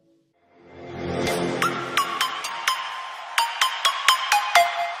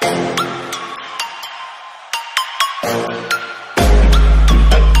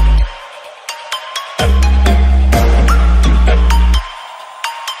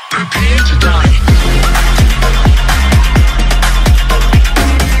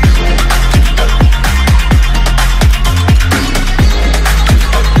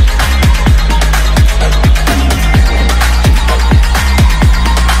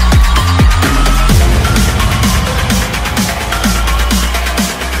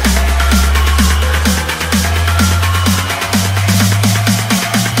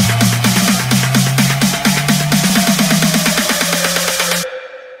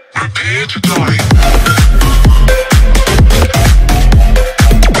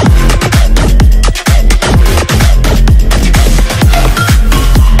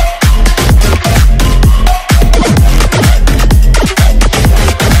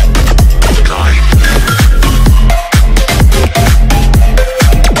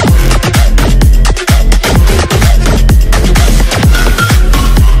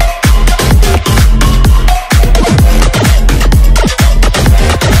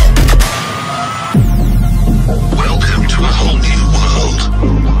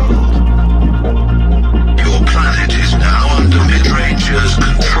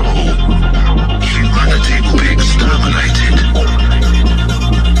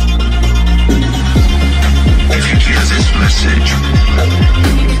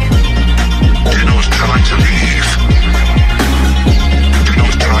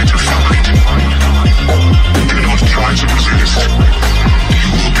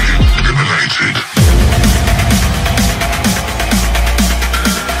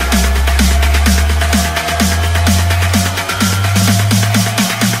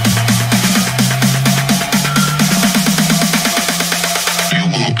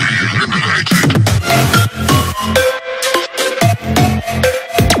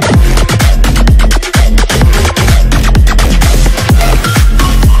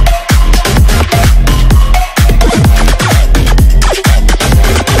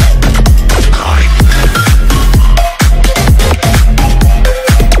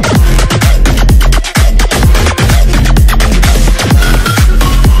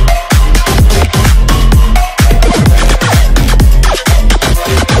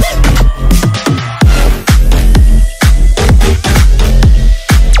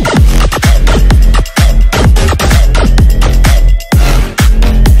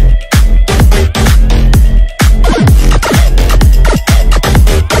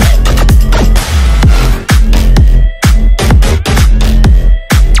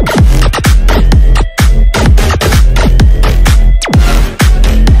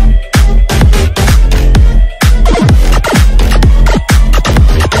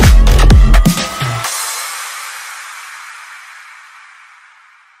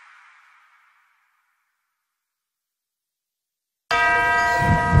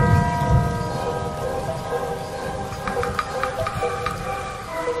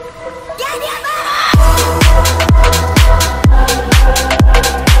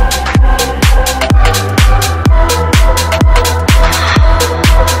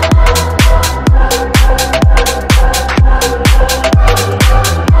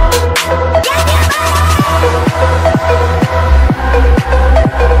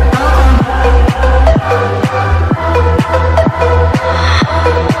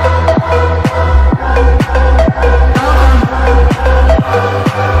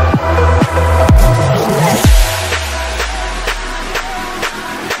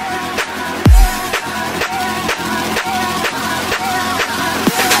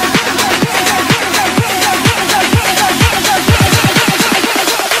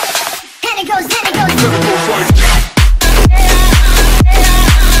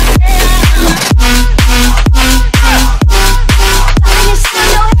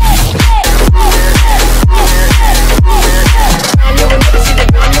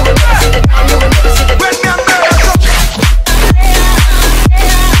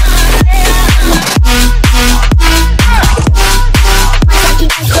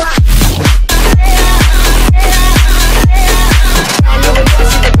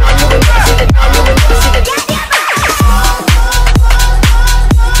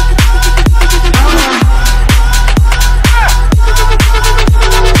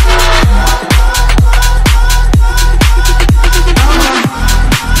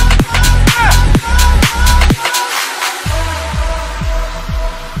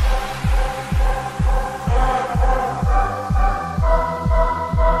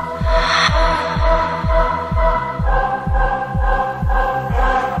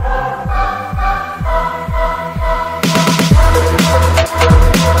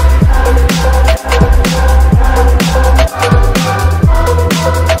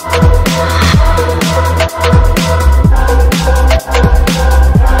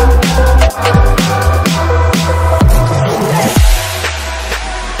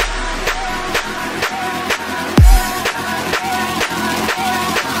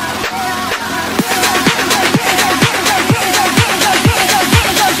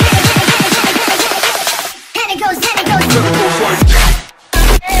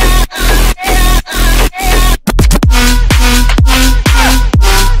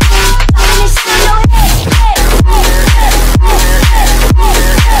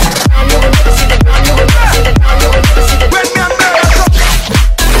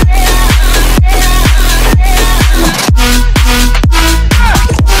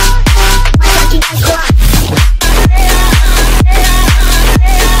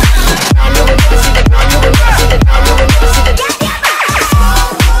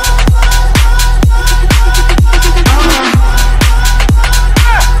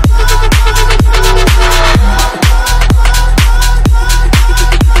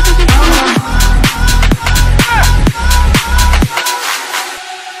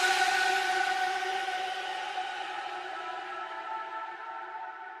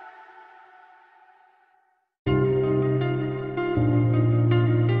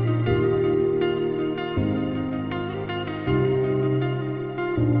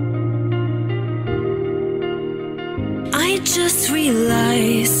 I just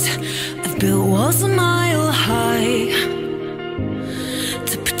realized I've built walls a mile high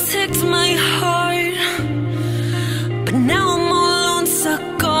to protect my heart, but now I'm all alone,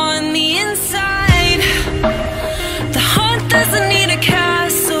 stuck on the inside. The heart doesn't need a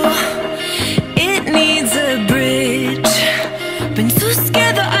castle, it needs a bridge. Been too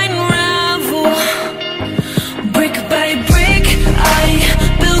scared that I'd unravel. Brick by brick, I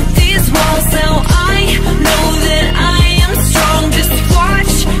built these walls. Now I know that I am strong. Just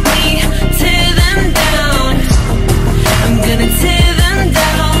watch me tear them down. I'm gonna tear them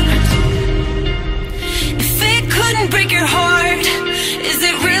down. If it couldn't break your heart, is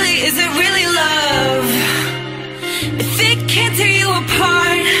it really love? If it can't tear you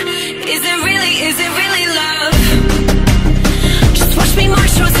apart, is it really love? Just watch me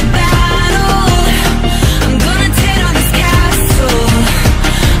march towards the battle. I'm gonna tear down this castle.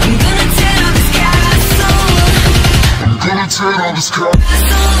 I'm gonna tear down this castle. I'm gonna tear down this castle.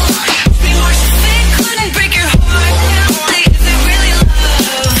 Watch me march. If it couldn't break your heart, is it really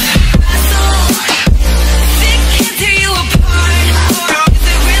love? If it can't tear you apart, is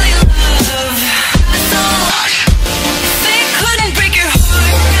it really love? If it couldn't break your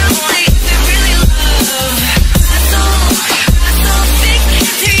heart, is it really love? If it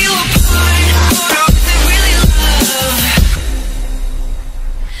can't tear you apart, is it really love?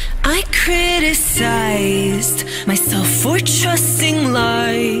 I criticized myself for trusting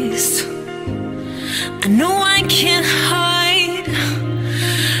lies. I know I can't hide,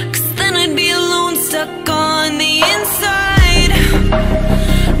 'cause then I'd be alone, stuck on the inside.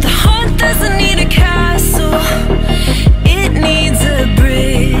 The heart doesn't need a castle, it needs a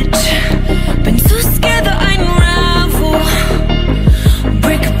bridge. Been too scared that I'd unravel.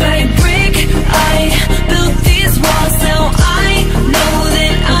 Brick by brick, I built these walls. Now I know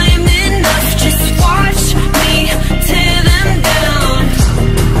that I'm enough. Just watch me tear them down.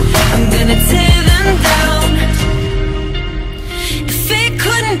 I'm gonna tear them down. If it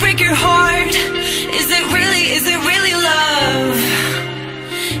couldn't break your heart, is it really love?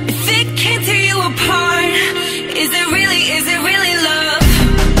 If it can't tear you apart, is it really love?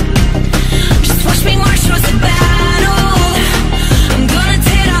 Just watch me march towards the battle. I'm gonna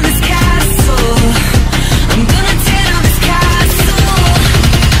tear down this castle. I'm gonna tear down this castle.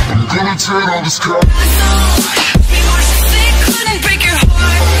 I'm gonna tear down this castle. Watch me march. If it couldn't break your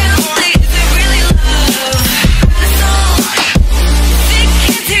heart, is it really love? If it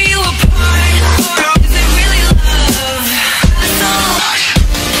can't tear you apart, is it really love?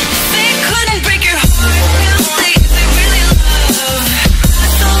 If it couldn't break your heart, is it really love?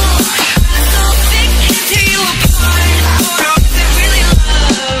 If it can't tear you apart, is it really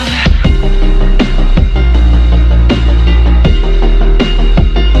love?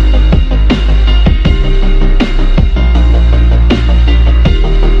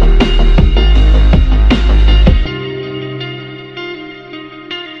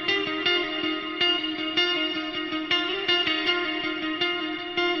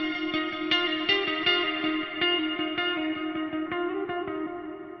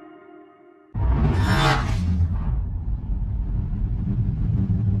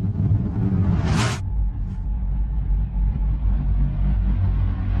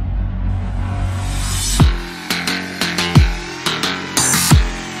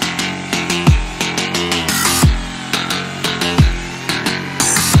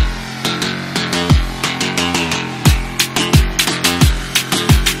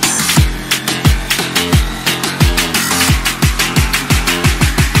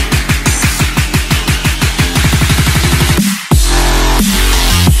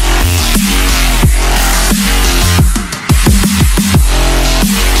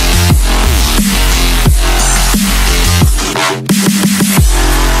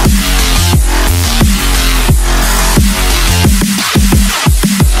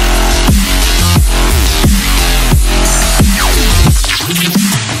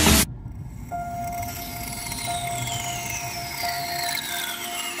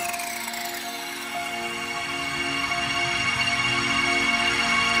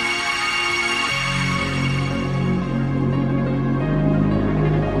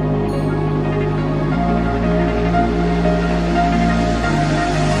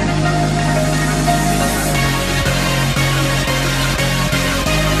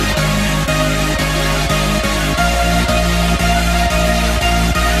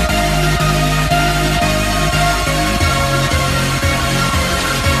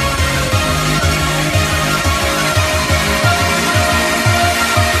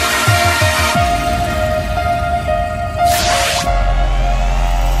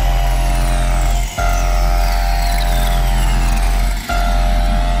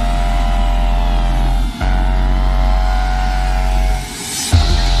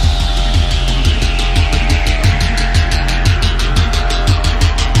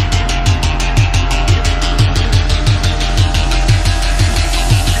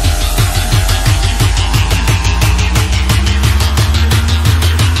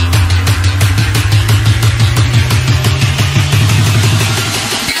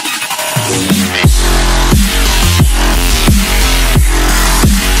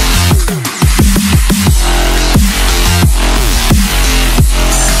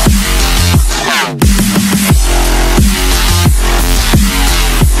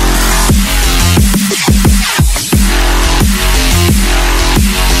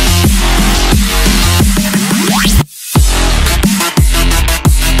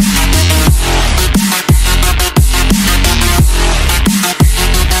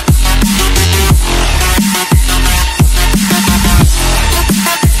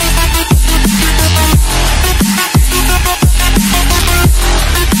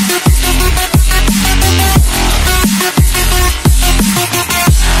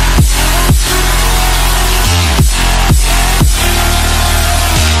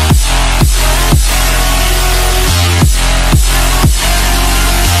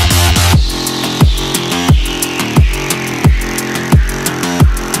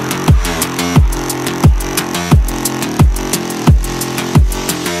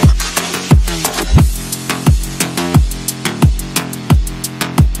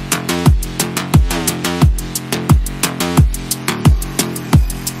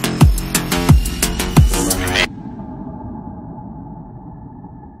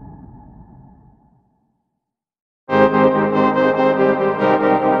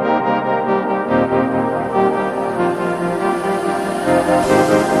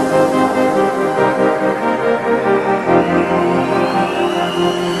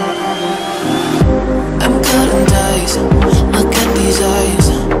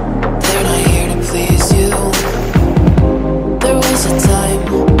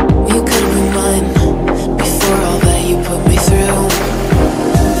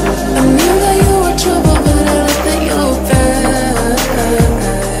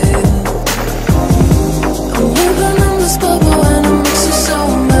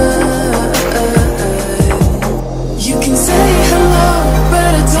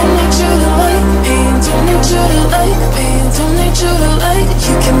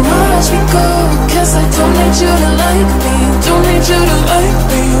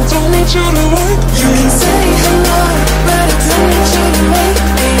 need you to wait. You can say hello, but I don't need you to wait.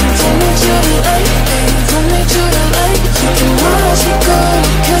 Don't need you to wait. Don't need you to wait. You can watch me go,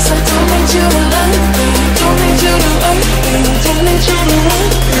 'cause I don't need you to wait. Don't need you to wait. Don't need you to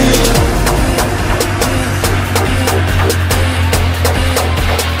wait.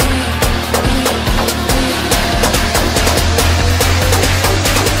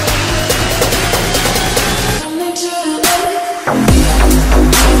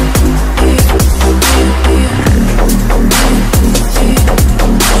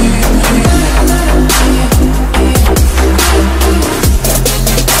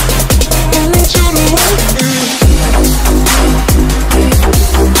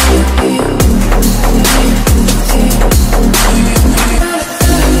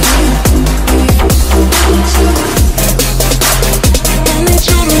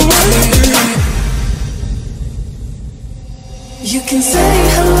 You can say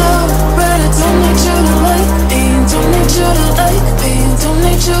hello, but I don't need you to like. Don't need you to like. Don't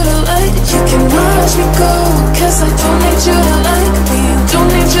need you to like. You can watch me go, 'cause I don't need you to like. Don't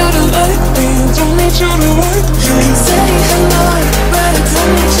need you to like. Don't need you to like. You can say hello, but I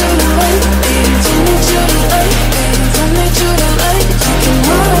don't need you to like. Don't need you to like. Don't need you to like. You can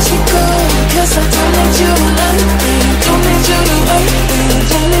watch me go, 'cause I don't need you to like. Don't need you to like.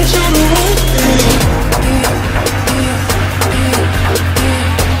 Don't need you to like.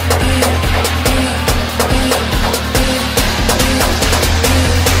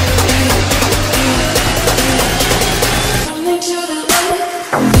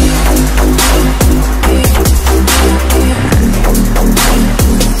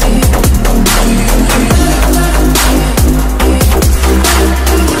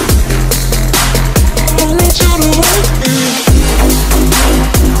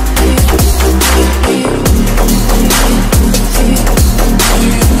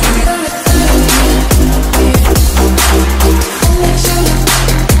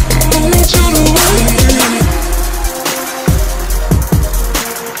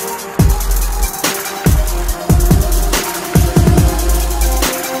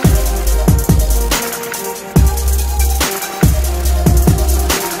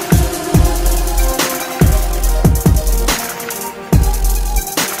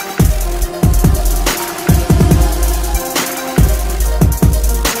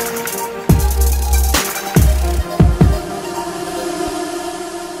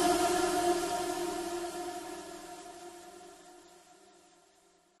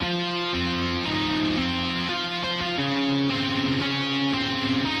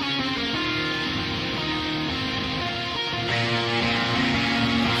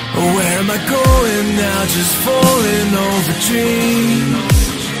 Where am I going now? Just falling over dreams.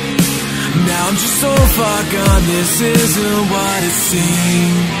 Now I'm just so far gone, this isn't what it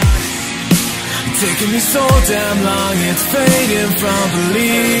seems. Taking me so damn long, it's fading from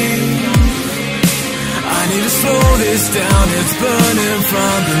belief. I need to slow this down, it's burning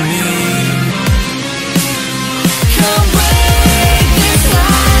from beneath. Come break this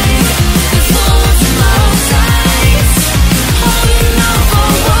line, it's full of both sides. Holding on for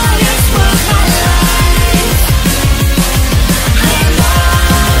what is worth my life. I'm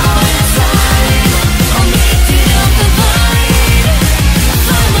all inside, I'll make it up the line.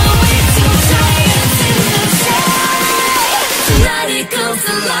 Find my way to giants in the sky. Tonight it comes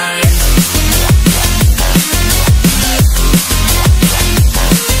to life.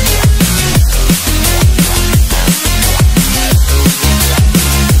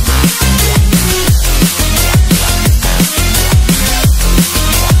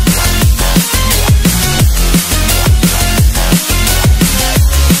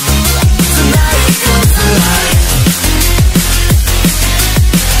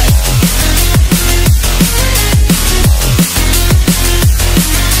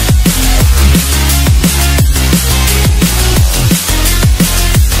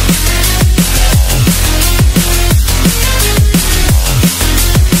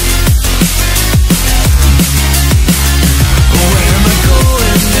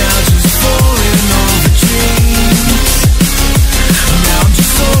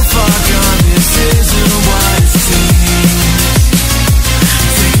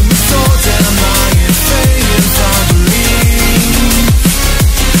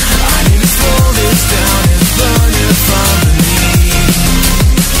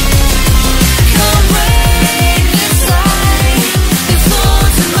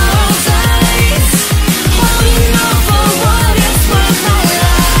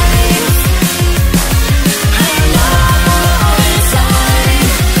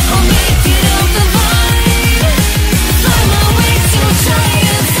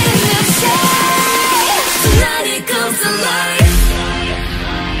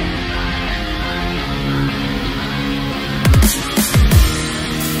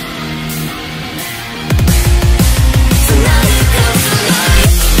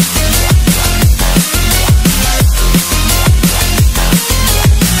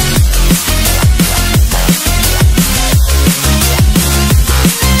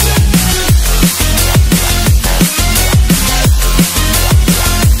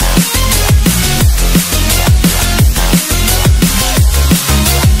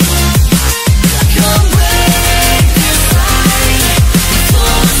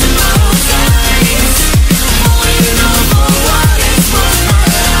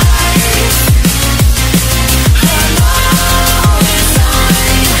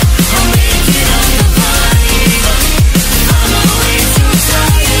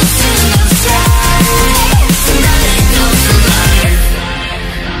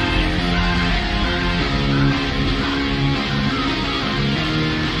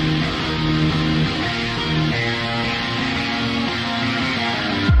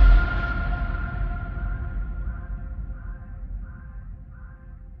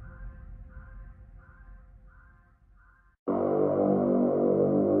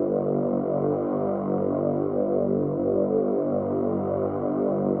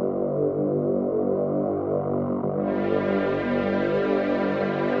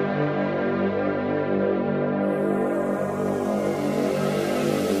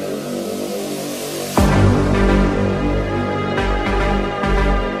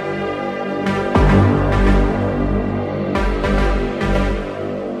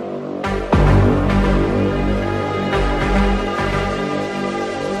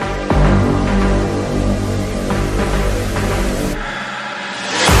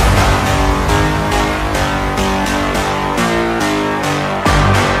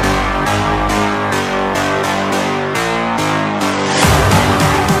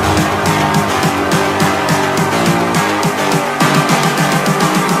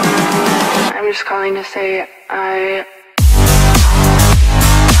 say I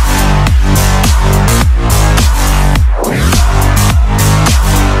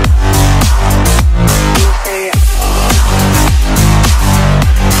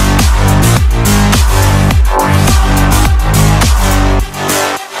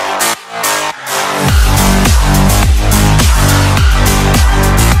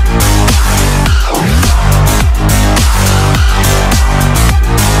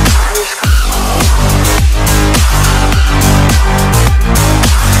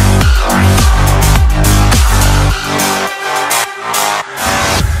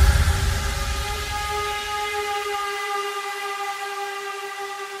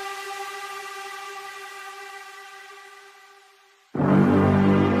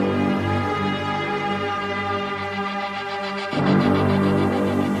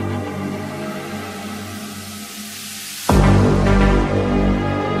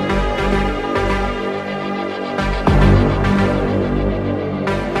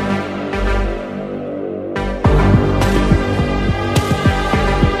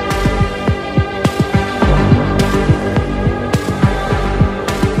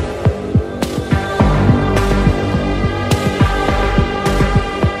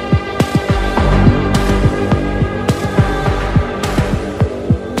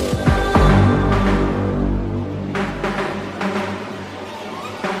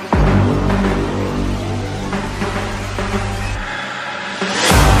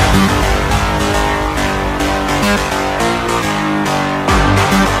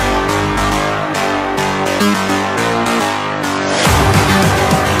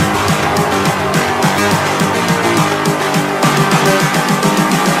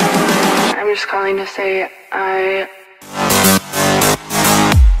calling to say I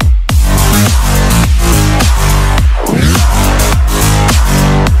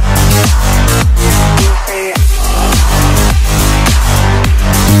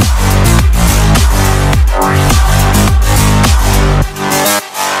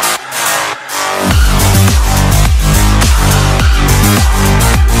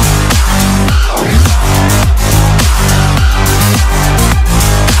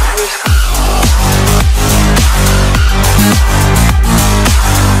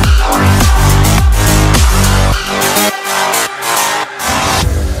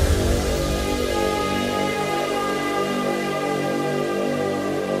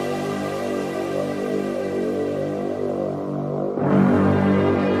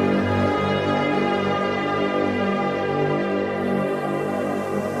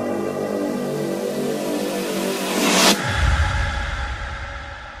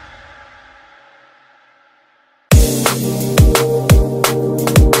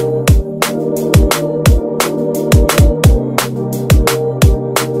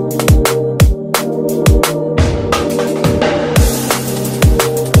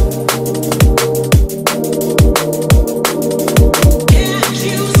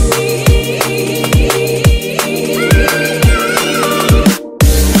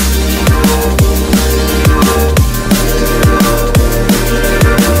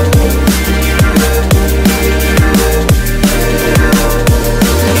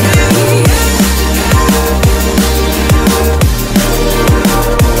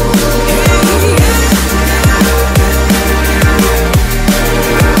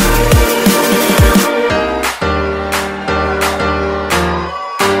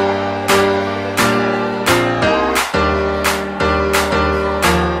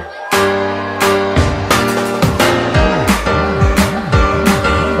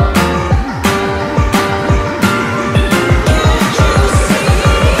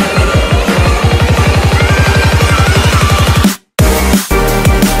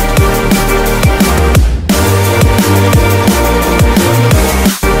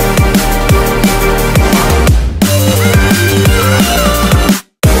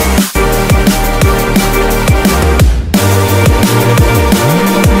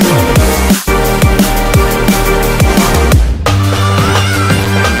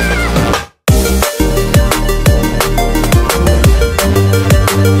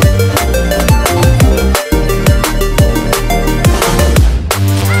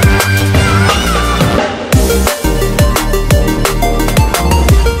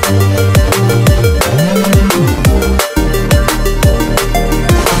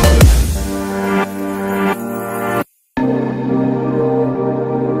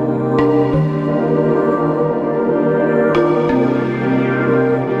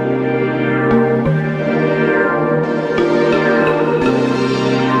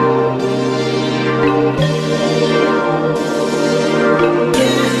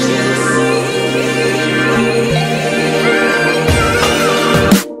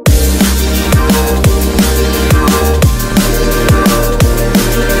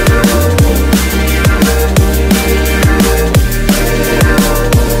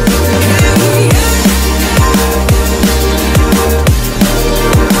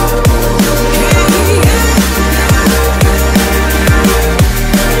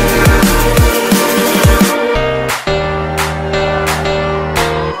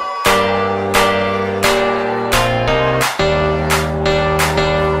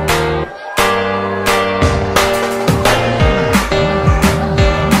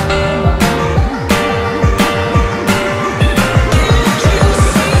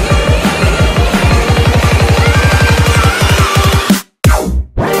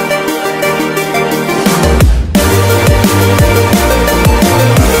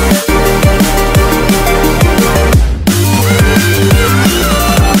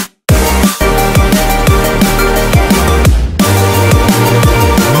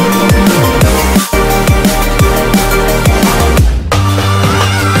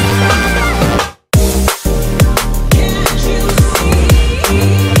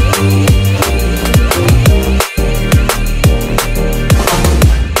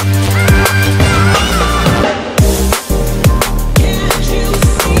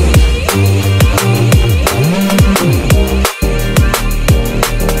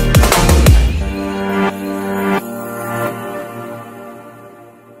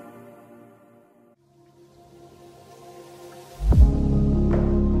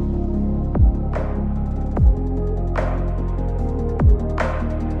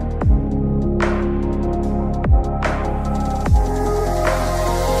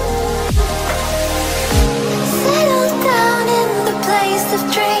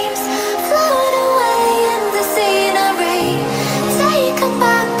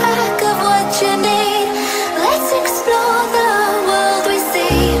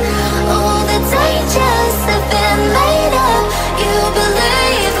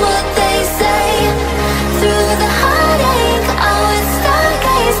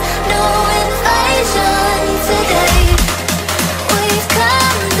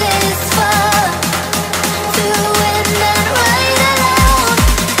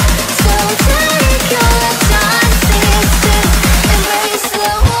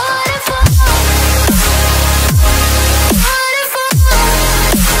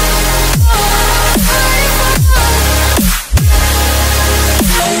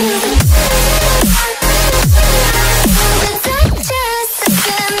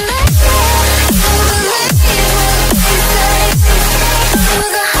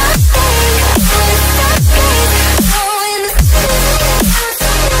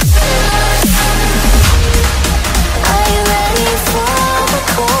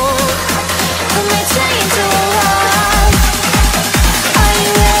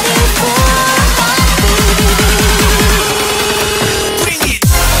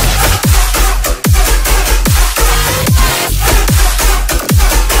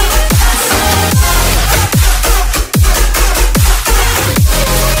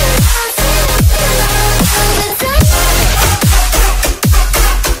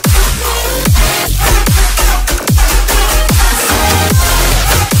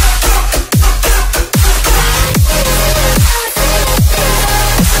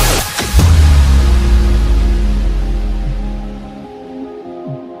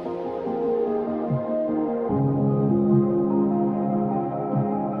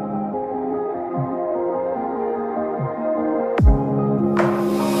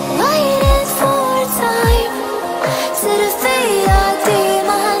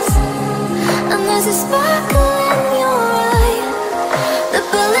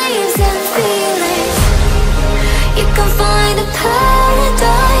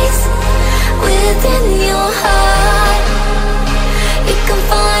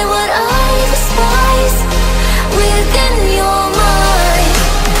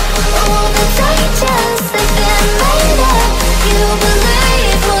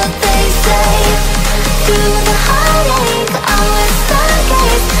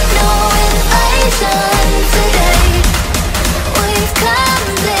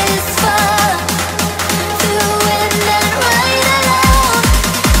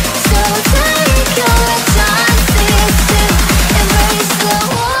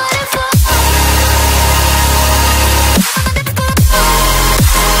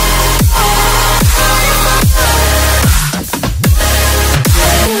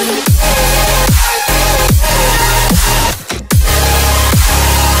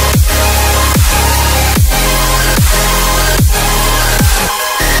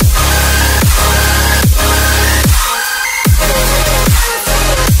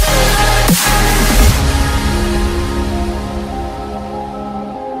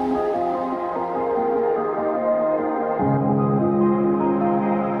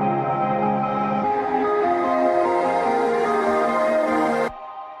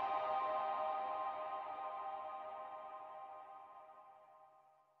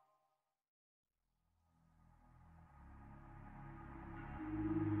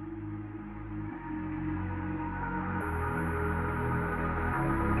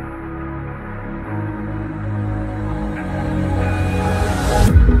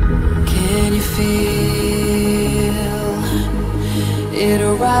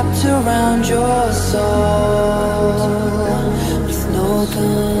wrapped around your soul with no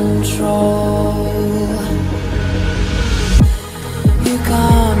control. You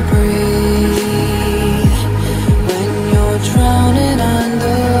can't breathe when you're drowning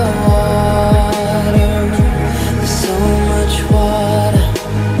underwater. There's so much water.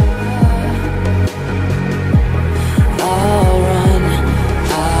 I'll run,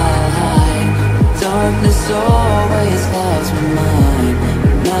 I'll hide. Darkness always clouds my mind.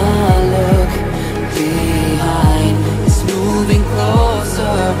 When I look behind, it's moving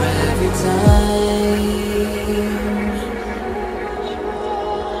closer every time.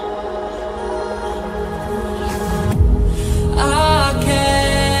 I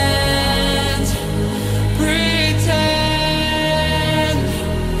can't pretend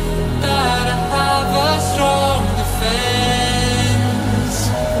that I have a strong defense.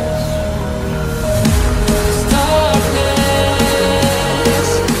 This darkness is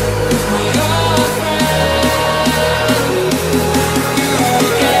my old friend. You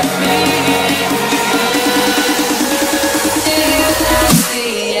get me till at the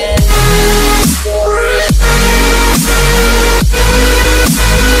end.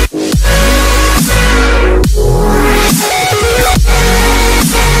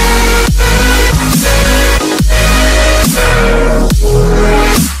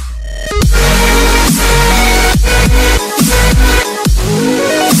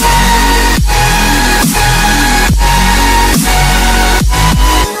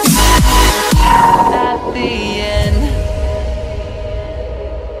 At the end.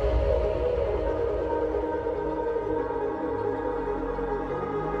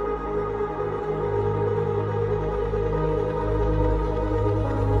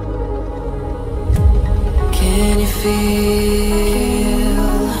 Can you feel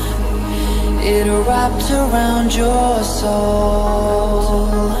it wrapped around your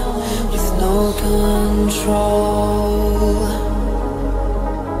soul with no control?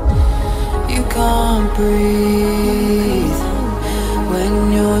 You can't breathe when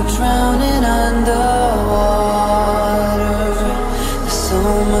you're drowning underwater. There's so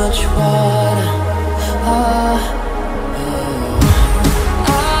much water. I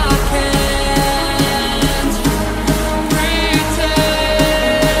can't pretend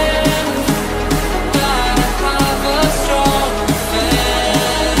that I have a strong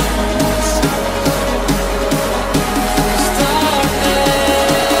defense. This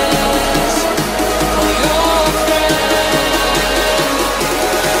darkness, my old friend.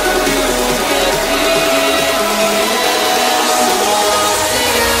 You get me till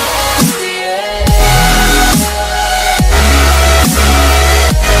the end.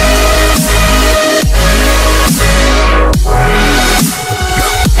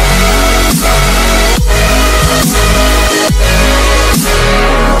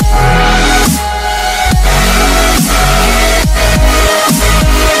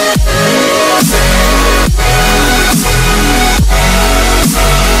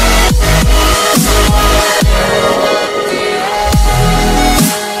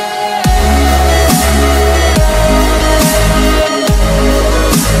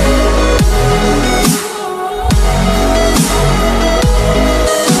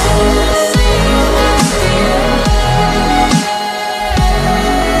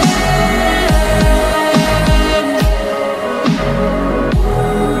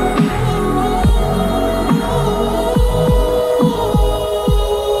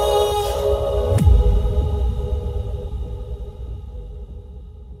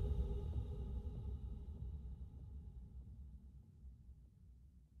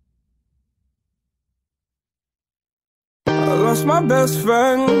 I lost my best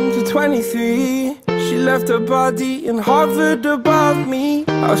friend to 23. She left her body and hovered above me.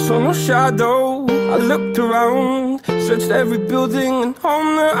 I saw no shadow, I looked around, searched every building and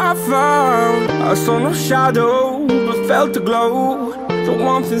home that I found. I saw no shadow, but felt a glow. The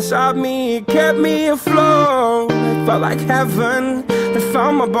warmth inside me, it kept me afloat. It felt like heaven, it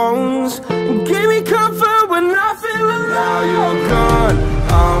found my bones and gave me comfort when I feel alone. Now you're gone,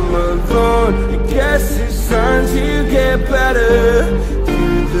 I'm alone. I guess it's time to get better.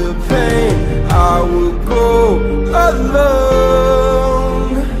 Through the pain, I will go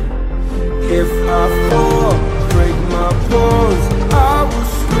alone. If I fall, break my bones, I will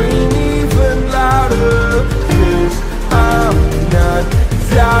scream even louder. 'Cause I'm not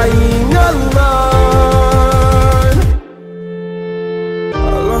dying alone. I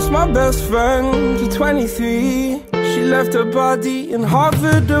lost my best friend to 23. She left her body and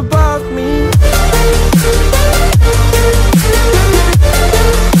hovered above me.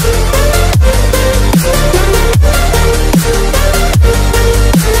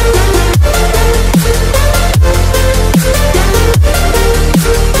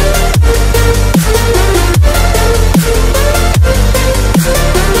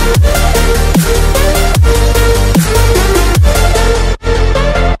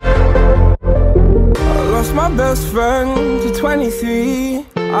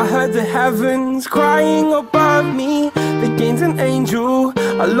 I heard the heavens crying above me. They gained an angel,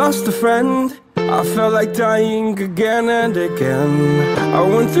 I lost a friend. I felt like dying again and again. I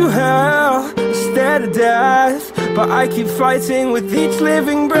went through hell, stared at death, but I keep fighting with each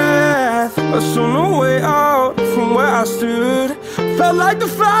living breath. I saw no way out from where I stood. Felt like the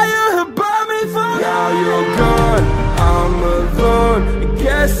fire had burned me for. Now you're gone, I'm alone. I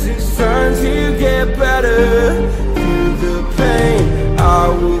guess it's time to get better. Through the pain, I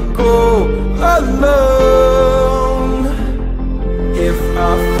will go alone. If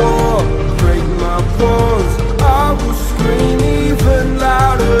I fall, break my bones, I will scream even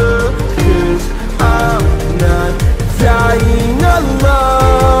louder. 'Cause I'm not dying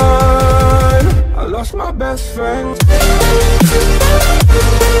alone. I lost my best friend.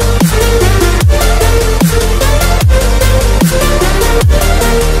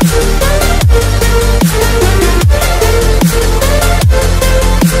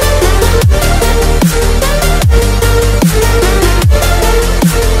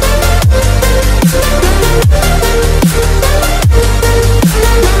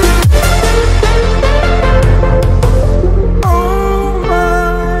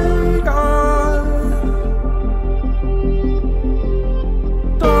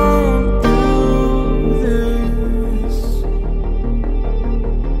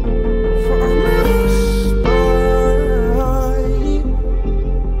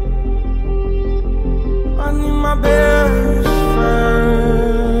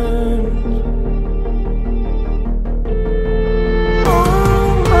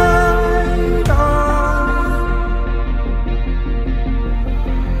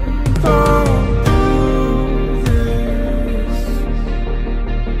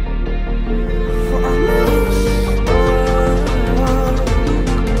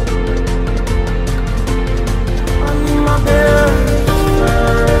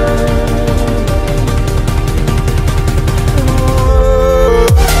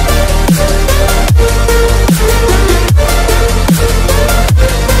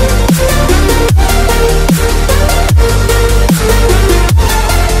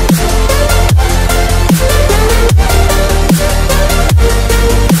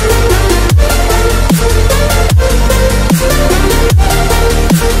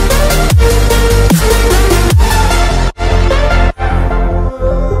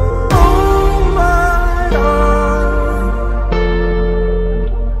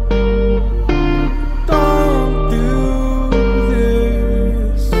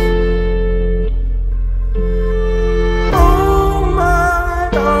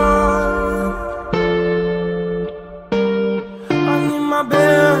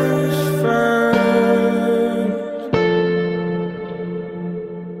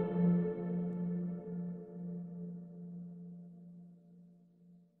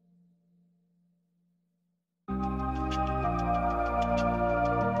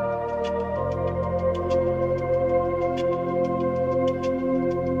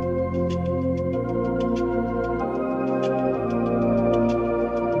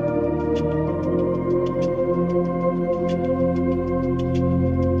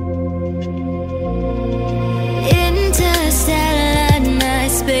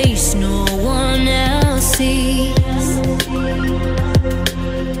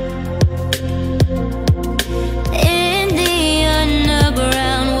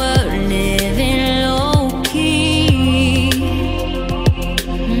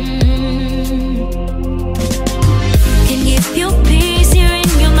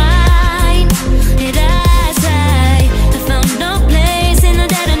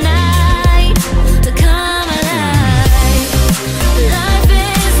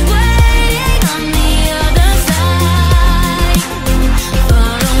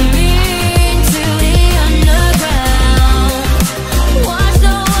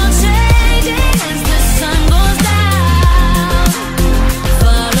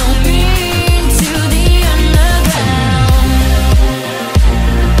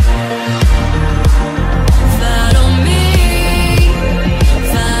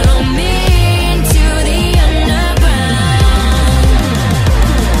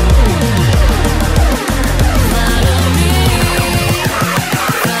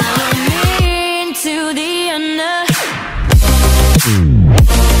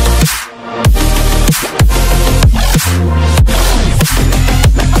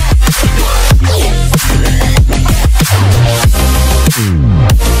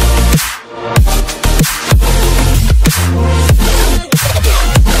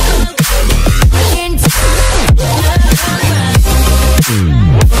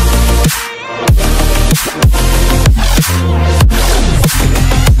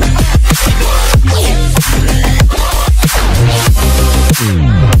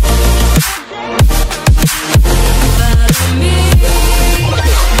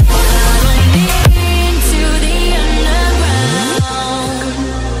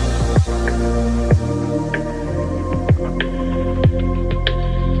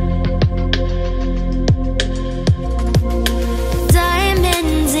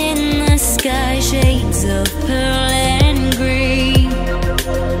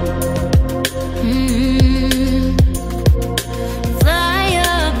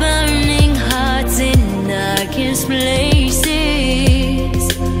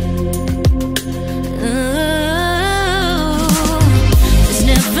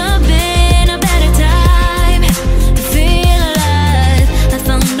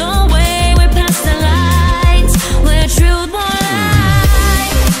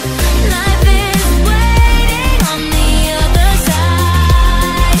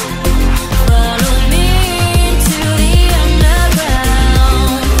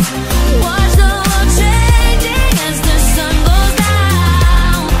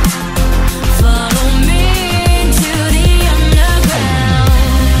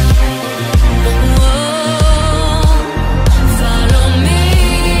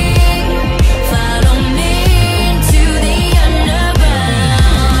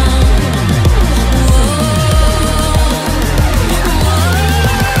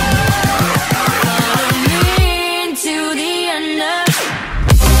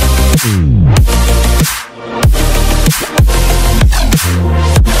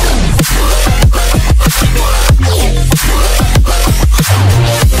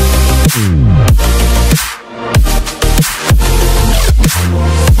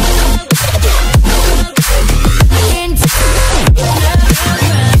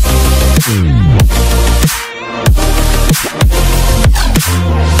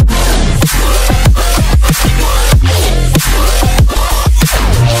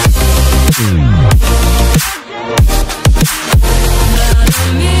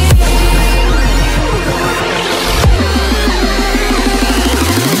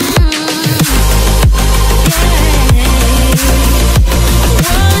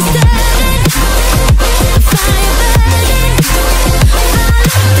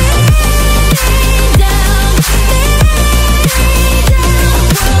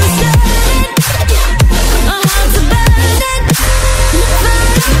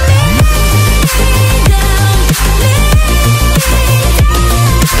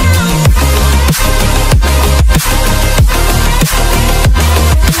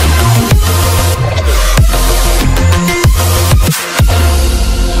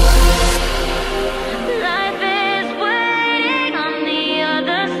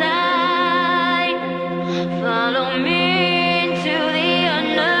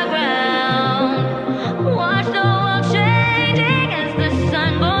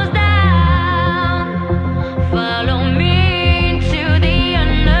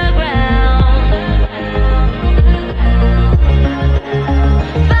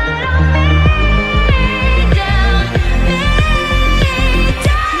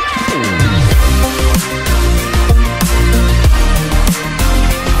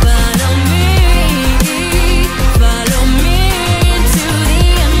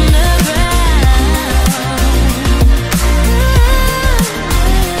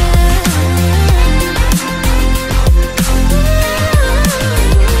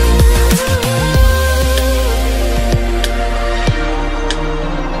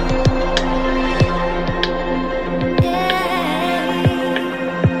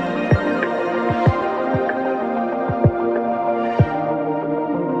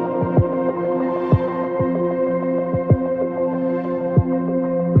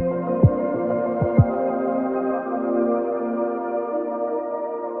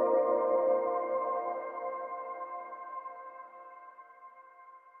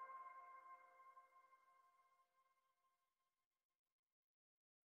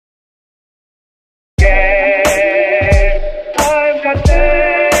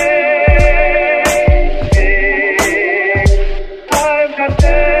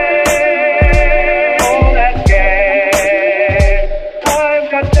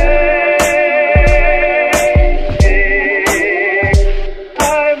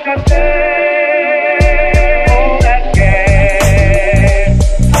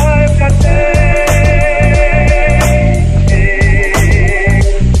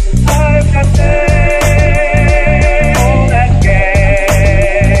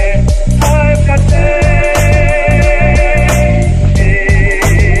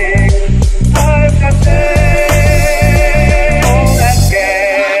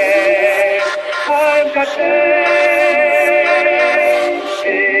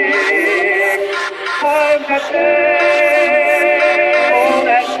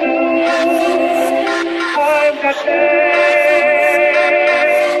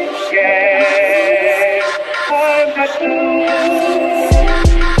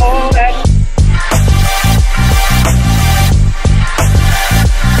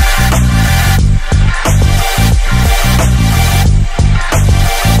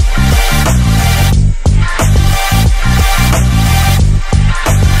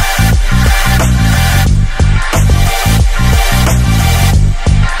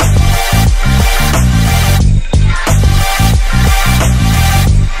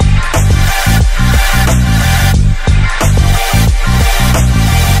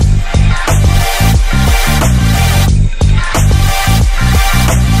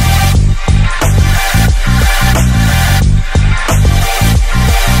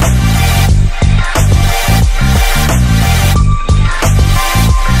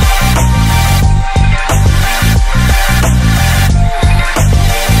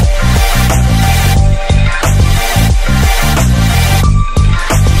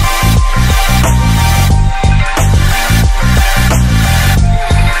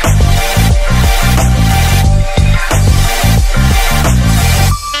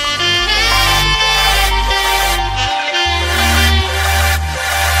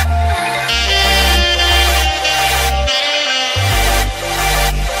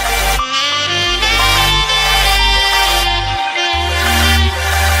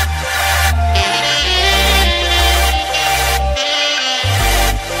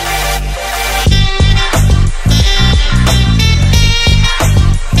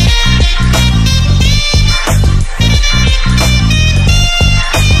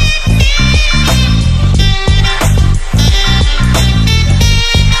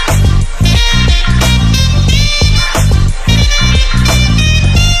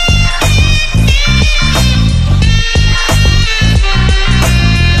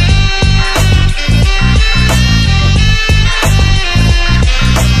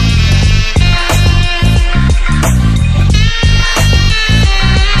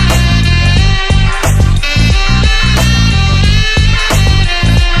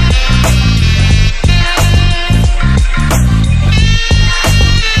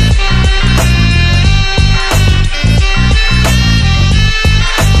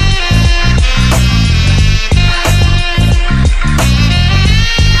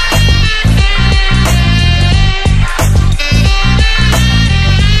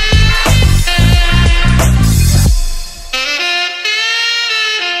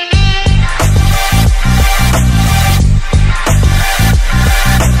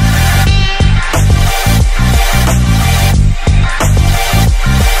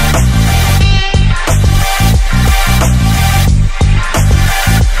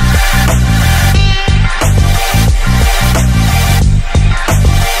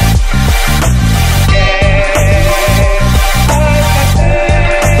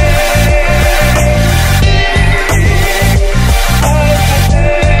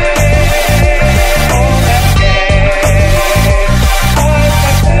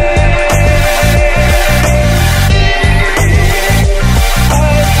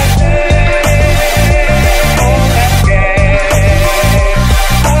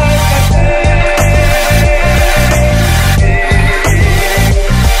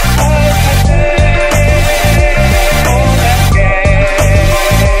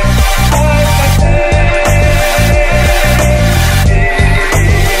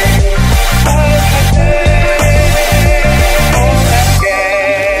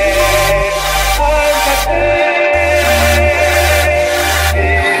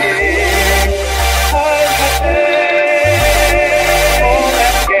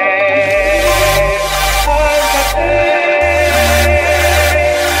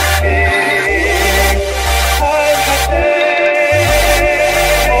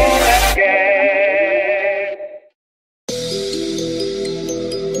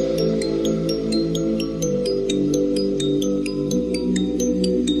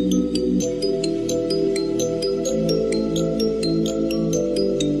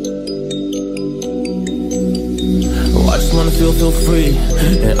 feel free.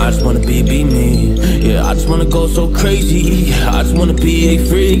 And I just wanna be me. Yeah, I just wanna go so crazy. I just wanna be a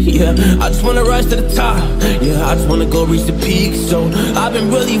freak. Yeah, I just wanna rise to the top. Yeah, I just wanna go reach the peak. So I've been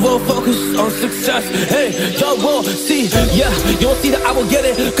really well focused on success. Hey, y'all will see. Yeah, you won't see that I will get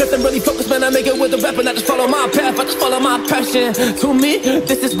it. Cause I'm really focused, man. I make it with the rap and I just follow my path. I just follow my passion. To me,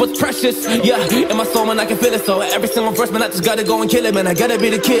 this is what's precious. Yeah, in my soul, man, I can feel it. So every single verse, man, I just gotta go and kill it, man. I gotta be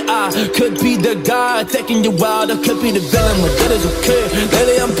the kid. I could be the guy taking you wild. I could be the villain, but that is okay.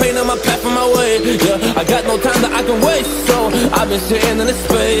 Lately, I'm painting my path on my way. Yeah, I got no time that I can waste. So I've been sitting in the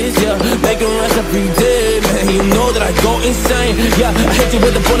space. Yeah, making runs every day, man. You know that I go insane. Yeah, I hit you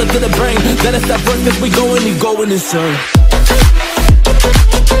with a bullet to the brain. Let us stop first, cause we going insane.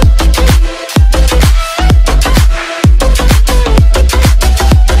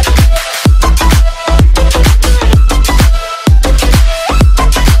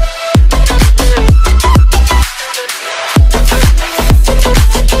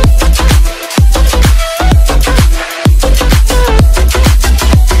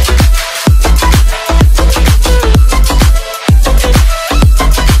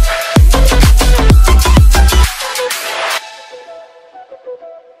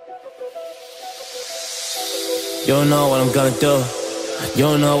 You don't know what I'm gonna do. You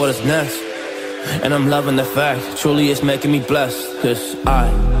don't know what is next. And I'm loving the fact, truly it's making me blessed. Cause I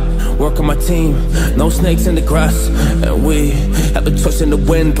work on my team, no snakes in the grass. And we have a twist in the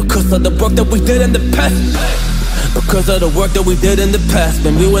wind because of the work that we did in the past. Because of the work that we did in the past.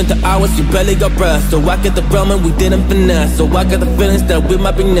 When we went to hours, you barely got breath. So I get the realm and we didn't finesse. So I got the feelings that we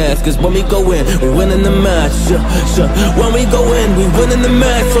might be next. Cause when we go in, we win in the match. Sure. When we go in, we win in the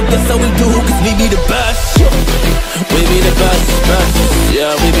match. So that's how we do, cause we be the best. We be the best, best.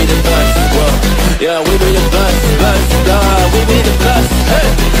 Yeah, we be the best. Whoa. Yeah, we be the best, best. We be the best. Hey.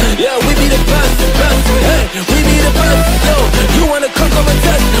 Yeah, we be the best, best. Hey, we be the best. Yo, you wanna conquer a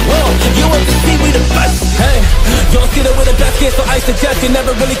test? Whoa, you want to see we the best. Hey, you don't see that with a basket, so I suggest you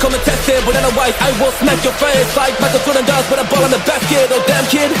never really come and test it. But otherwise, I will smack your face like Michael Jordan does with a ball in the basket. Oh damn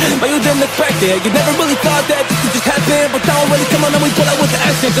kid, but you didn't expect it. You never really thought that this could just happen. But now really come on and we pull out with the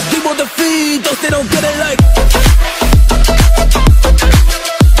action. Cause people defeat those they don't get it like.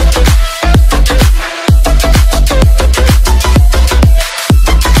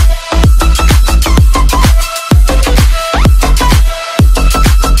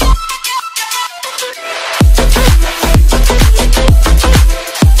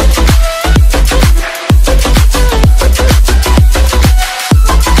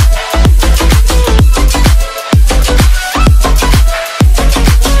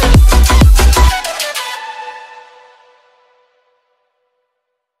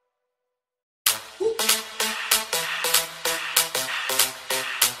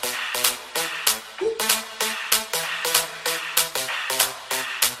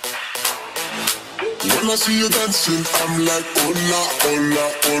 When I see you dancing, I'm like, hola, hola,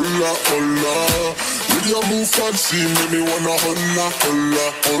 hola, hola. With your move fancy, make me wanna hola, hola,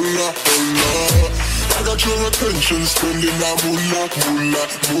 hola, hola. I got your attention, spending that moolah, moolah,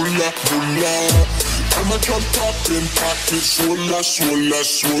 moolah, moolah. I'm a drop popping, pocket, swola, swola,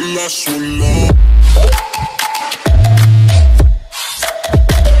 swola, swola.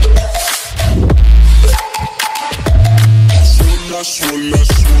 Swola, swola,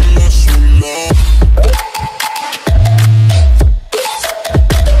 swola, swola.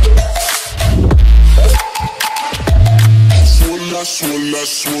 Swola,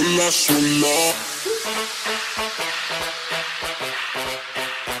 swola, swola.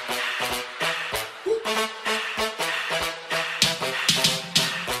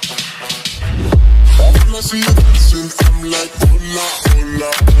 When I see you dancing, I'm like, hola, hola,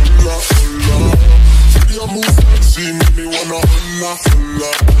 hola, hola. With your move fancy, make me wanna hola,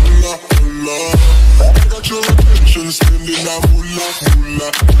 hola, hola, hola. I got your attention, spending that moolah,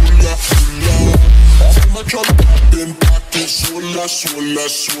 moolah, moolah, moolah. I'm a drop poppin' pocket, swola, swola,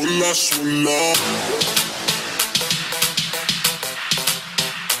 swola, swola.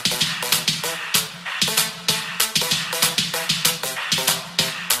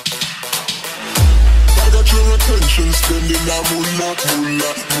 I got your attention, spending that moolah,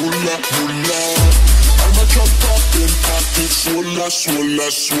 moolah, moolah, moolah. I'm a drop poppin' pocket, swola, swola,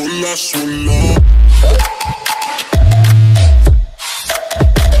 swola, swola.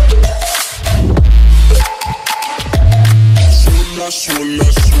 Swola, swola,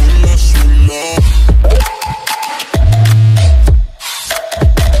 swola.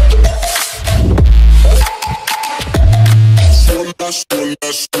 Swola, swola,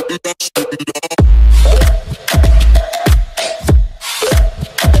 swola, swola.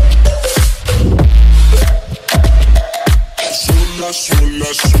 sola,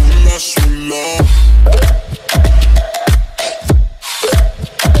 sola, sola.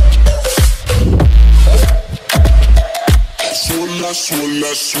 Sola,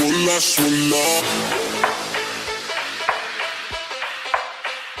 sola, sola, sola.